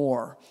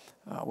more,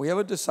 we have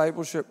a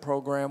discipleship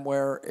program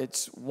where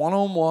it's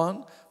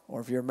one-on-one,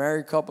 or if you're a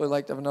married couple, you'd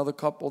like to have another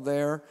couple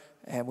there,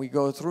 and we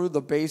go through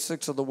the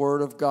basics of the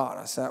Word of God.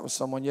 I sat with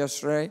someone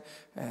yesterday,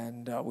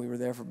 and we were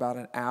there for about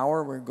an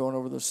hour. We were going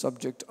over the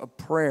subject of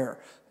prayer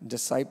and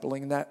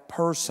discipling that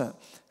person.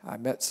 I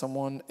met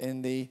someone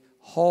in the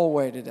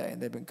hallway today,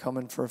 and they've been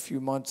coming for a few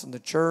months in the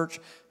church,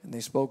 and they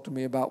spoke to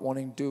me about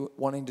wanting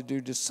to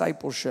do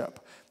discipleship,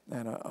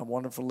 and a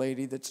wonderful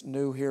lady that's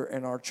new here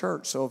in our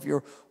church. So if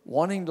you're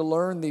wanting to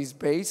learn these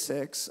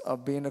basics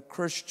of being a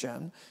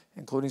Christian,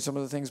 including some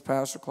of the things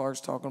Pastor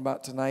Clark's talking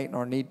about tonight and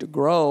our need to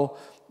grow,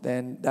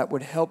 then that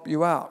would help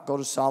you out. Go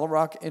to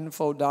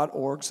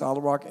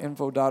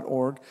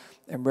solidrockinfo.org,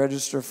 and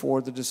register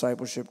for the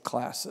discipleship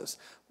classes.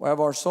 We have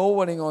our soul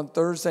winning on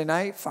Thursday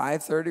night,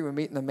 5:30. We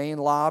meet in the main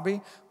lobby.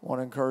 I want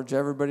to encourage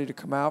everybody to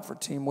come out for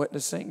team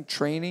witnessing,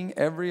 training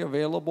every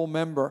available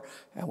member.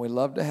 And we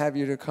love to have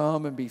you to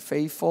come and be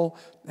faithful.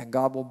 And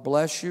God will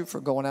bless you for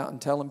going out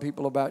and telling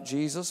people about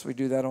Jesus. We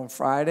do that on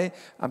Thursday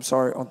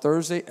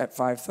at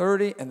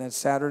 5:30. And then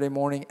Saturday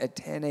morning at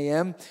 10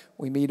 a.m.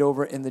 we meet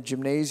over in the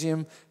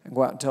gymnasium and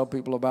go out and tell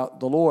people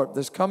about the Lord.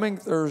 This coming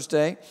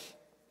Thursday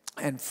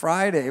and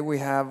Friday, we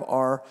have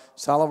our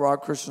Solid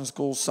Rock Christian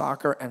School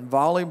soccer and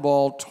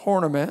volleyball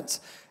tournaments,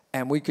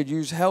 and we could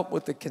use help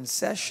with the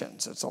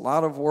concessions. It's a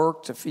lot of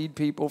work to feed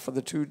people for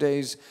the 2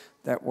 days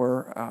that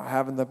we're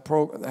having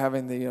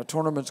the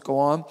tournaments go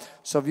on.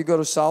 So if you go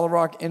to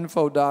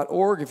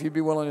solidrockinfo.org, if you'd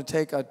be willing to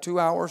take a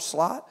 2-hour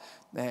slot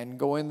and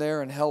go in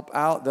there and help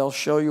out, they'll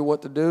show you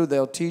what to do.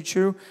 They'll teach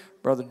you.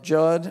 Brother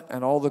Judd,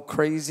 and all the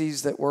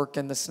crazies that work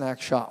in the snack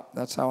shop.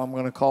 That's how I'm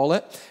going to call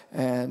it.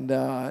 And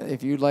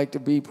if you'd like to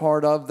be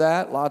part of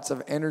that, lots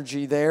of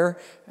energy there.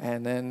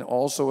 And then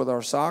also with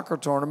our soccer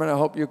tournament, I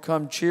hope you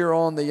come cheer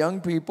on the young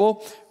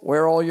people.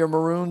 Wear all your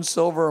maroon,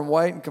 silver, and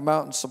white and come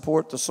out and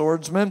support the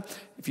Swordsmen.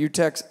 If you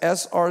text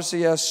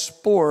SRCS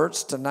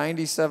Sports to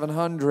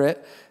 9700,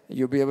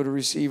 you'll be able to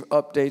receive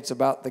updates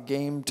about the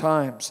game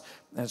times.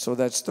 And so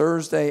that's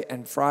Thursday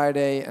and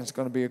Friday, and it's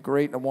going to be a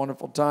great and a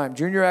wonderful time.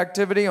 Junior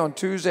activity on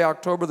Tuesday,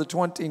 October the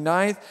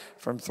 29th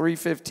from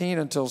 3:15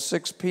 until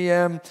 6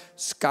 p.m.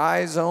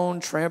 Sky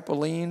Zone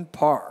Trampoline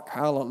Park.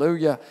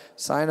 Hallelujah.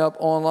 Sign up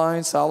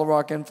online,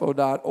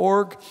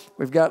 solidrockinfo.org.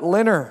 We've got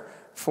Linner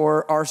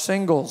for our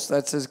singles.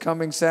 That's his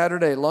coming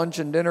Saturday, lunch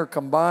and dinner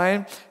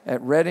combined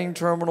at Reading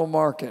Terminal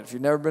Market. If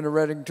you've never been to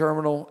Reading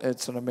Terminal,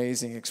 it's an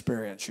amazing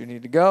experience. You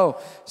need to go.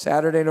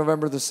 Saturday,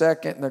 November the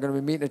 2nd, and they're going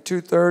to be meeting at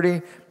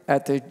 2:30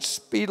 at the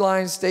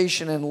Speedline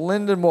Station in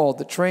Lindenwold,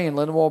 the train,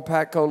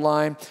 Lindenwold-Patco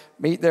line.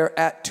 Meet there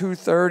at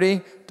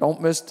 2:30. Don't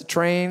miss the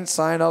train.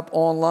 Sign up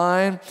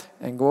online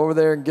and go over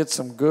there and get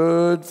some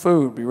good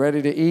food. Be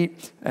ready to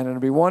eat, and it'll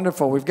be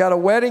wonderful. We've got a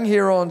wedding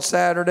here on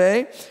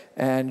Saturday,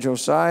 and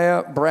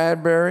Josiah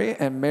Bradbury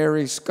and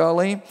Mary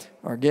Scully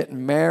are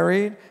getting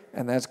married,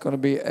 and that's going to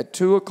be at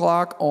 2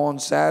 o'clock on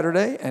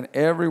Saturday, and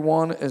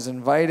everyone is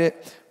invited.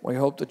 We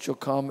hope that you'll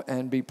come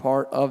and be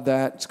part of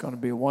that. It's going to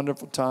be a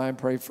wonderful time.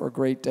 Pray for a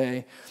great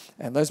day.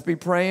 And let's be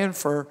praying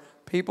for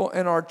people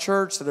in our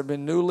church that have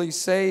been newly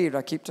saved.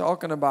 I keep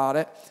talking about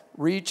it.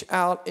 Reach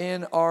out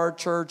in our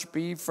church.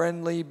 Be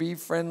friendly, be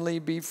friendly,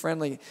 be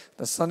friendly.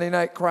 The Sunday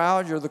night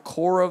crowd, you're the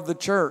core of the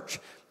church.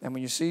 And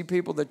when you see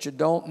people that you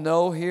don't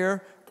know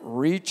here,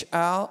 reach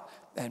out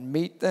and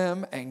meet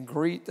them and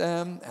greet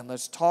them, and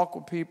let's talk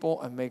with people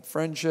and make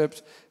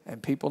friendships,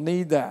 and people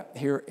need that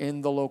here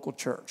in the local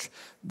church.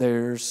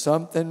 There's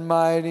something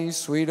mighty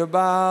sweet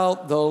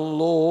about the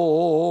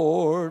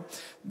Lord.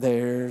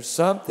 There's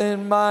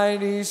something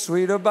mighty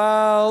sweet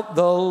about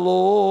the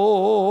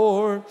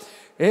Lord.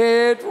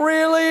 It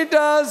really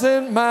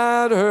doesn't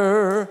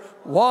matter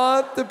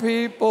what the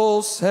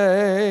people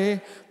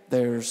say.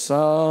 There's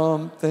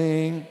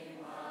something.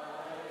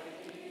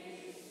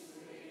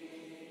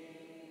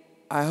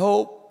 I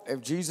hope if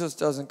Jesus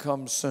doesn't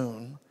come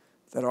soon,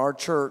 that our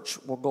church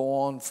will go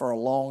on for a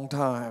long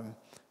time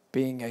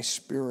being a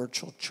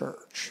spiritual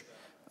church.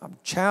 I'm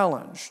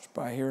challenged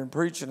by hearing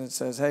preaching that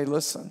says, hey,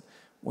 listen,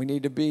 we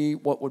need to be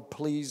what would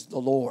please the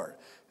Lord.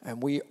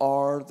 And we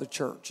are the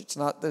church. It's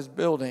not this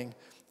building,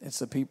 it's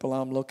the people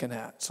I'm looking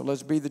at. So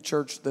let's be the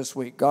church this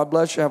week. God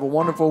bless you. Have a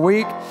wonderful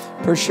week.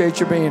 Appreciate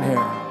you being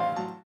here.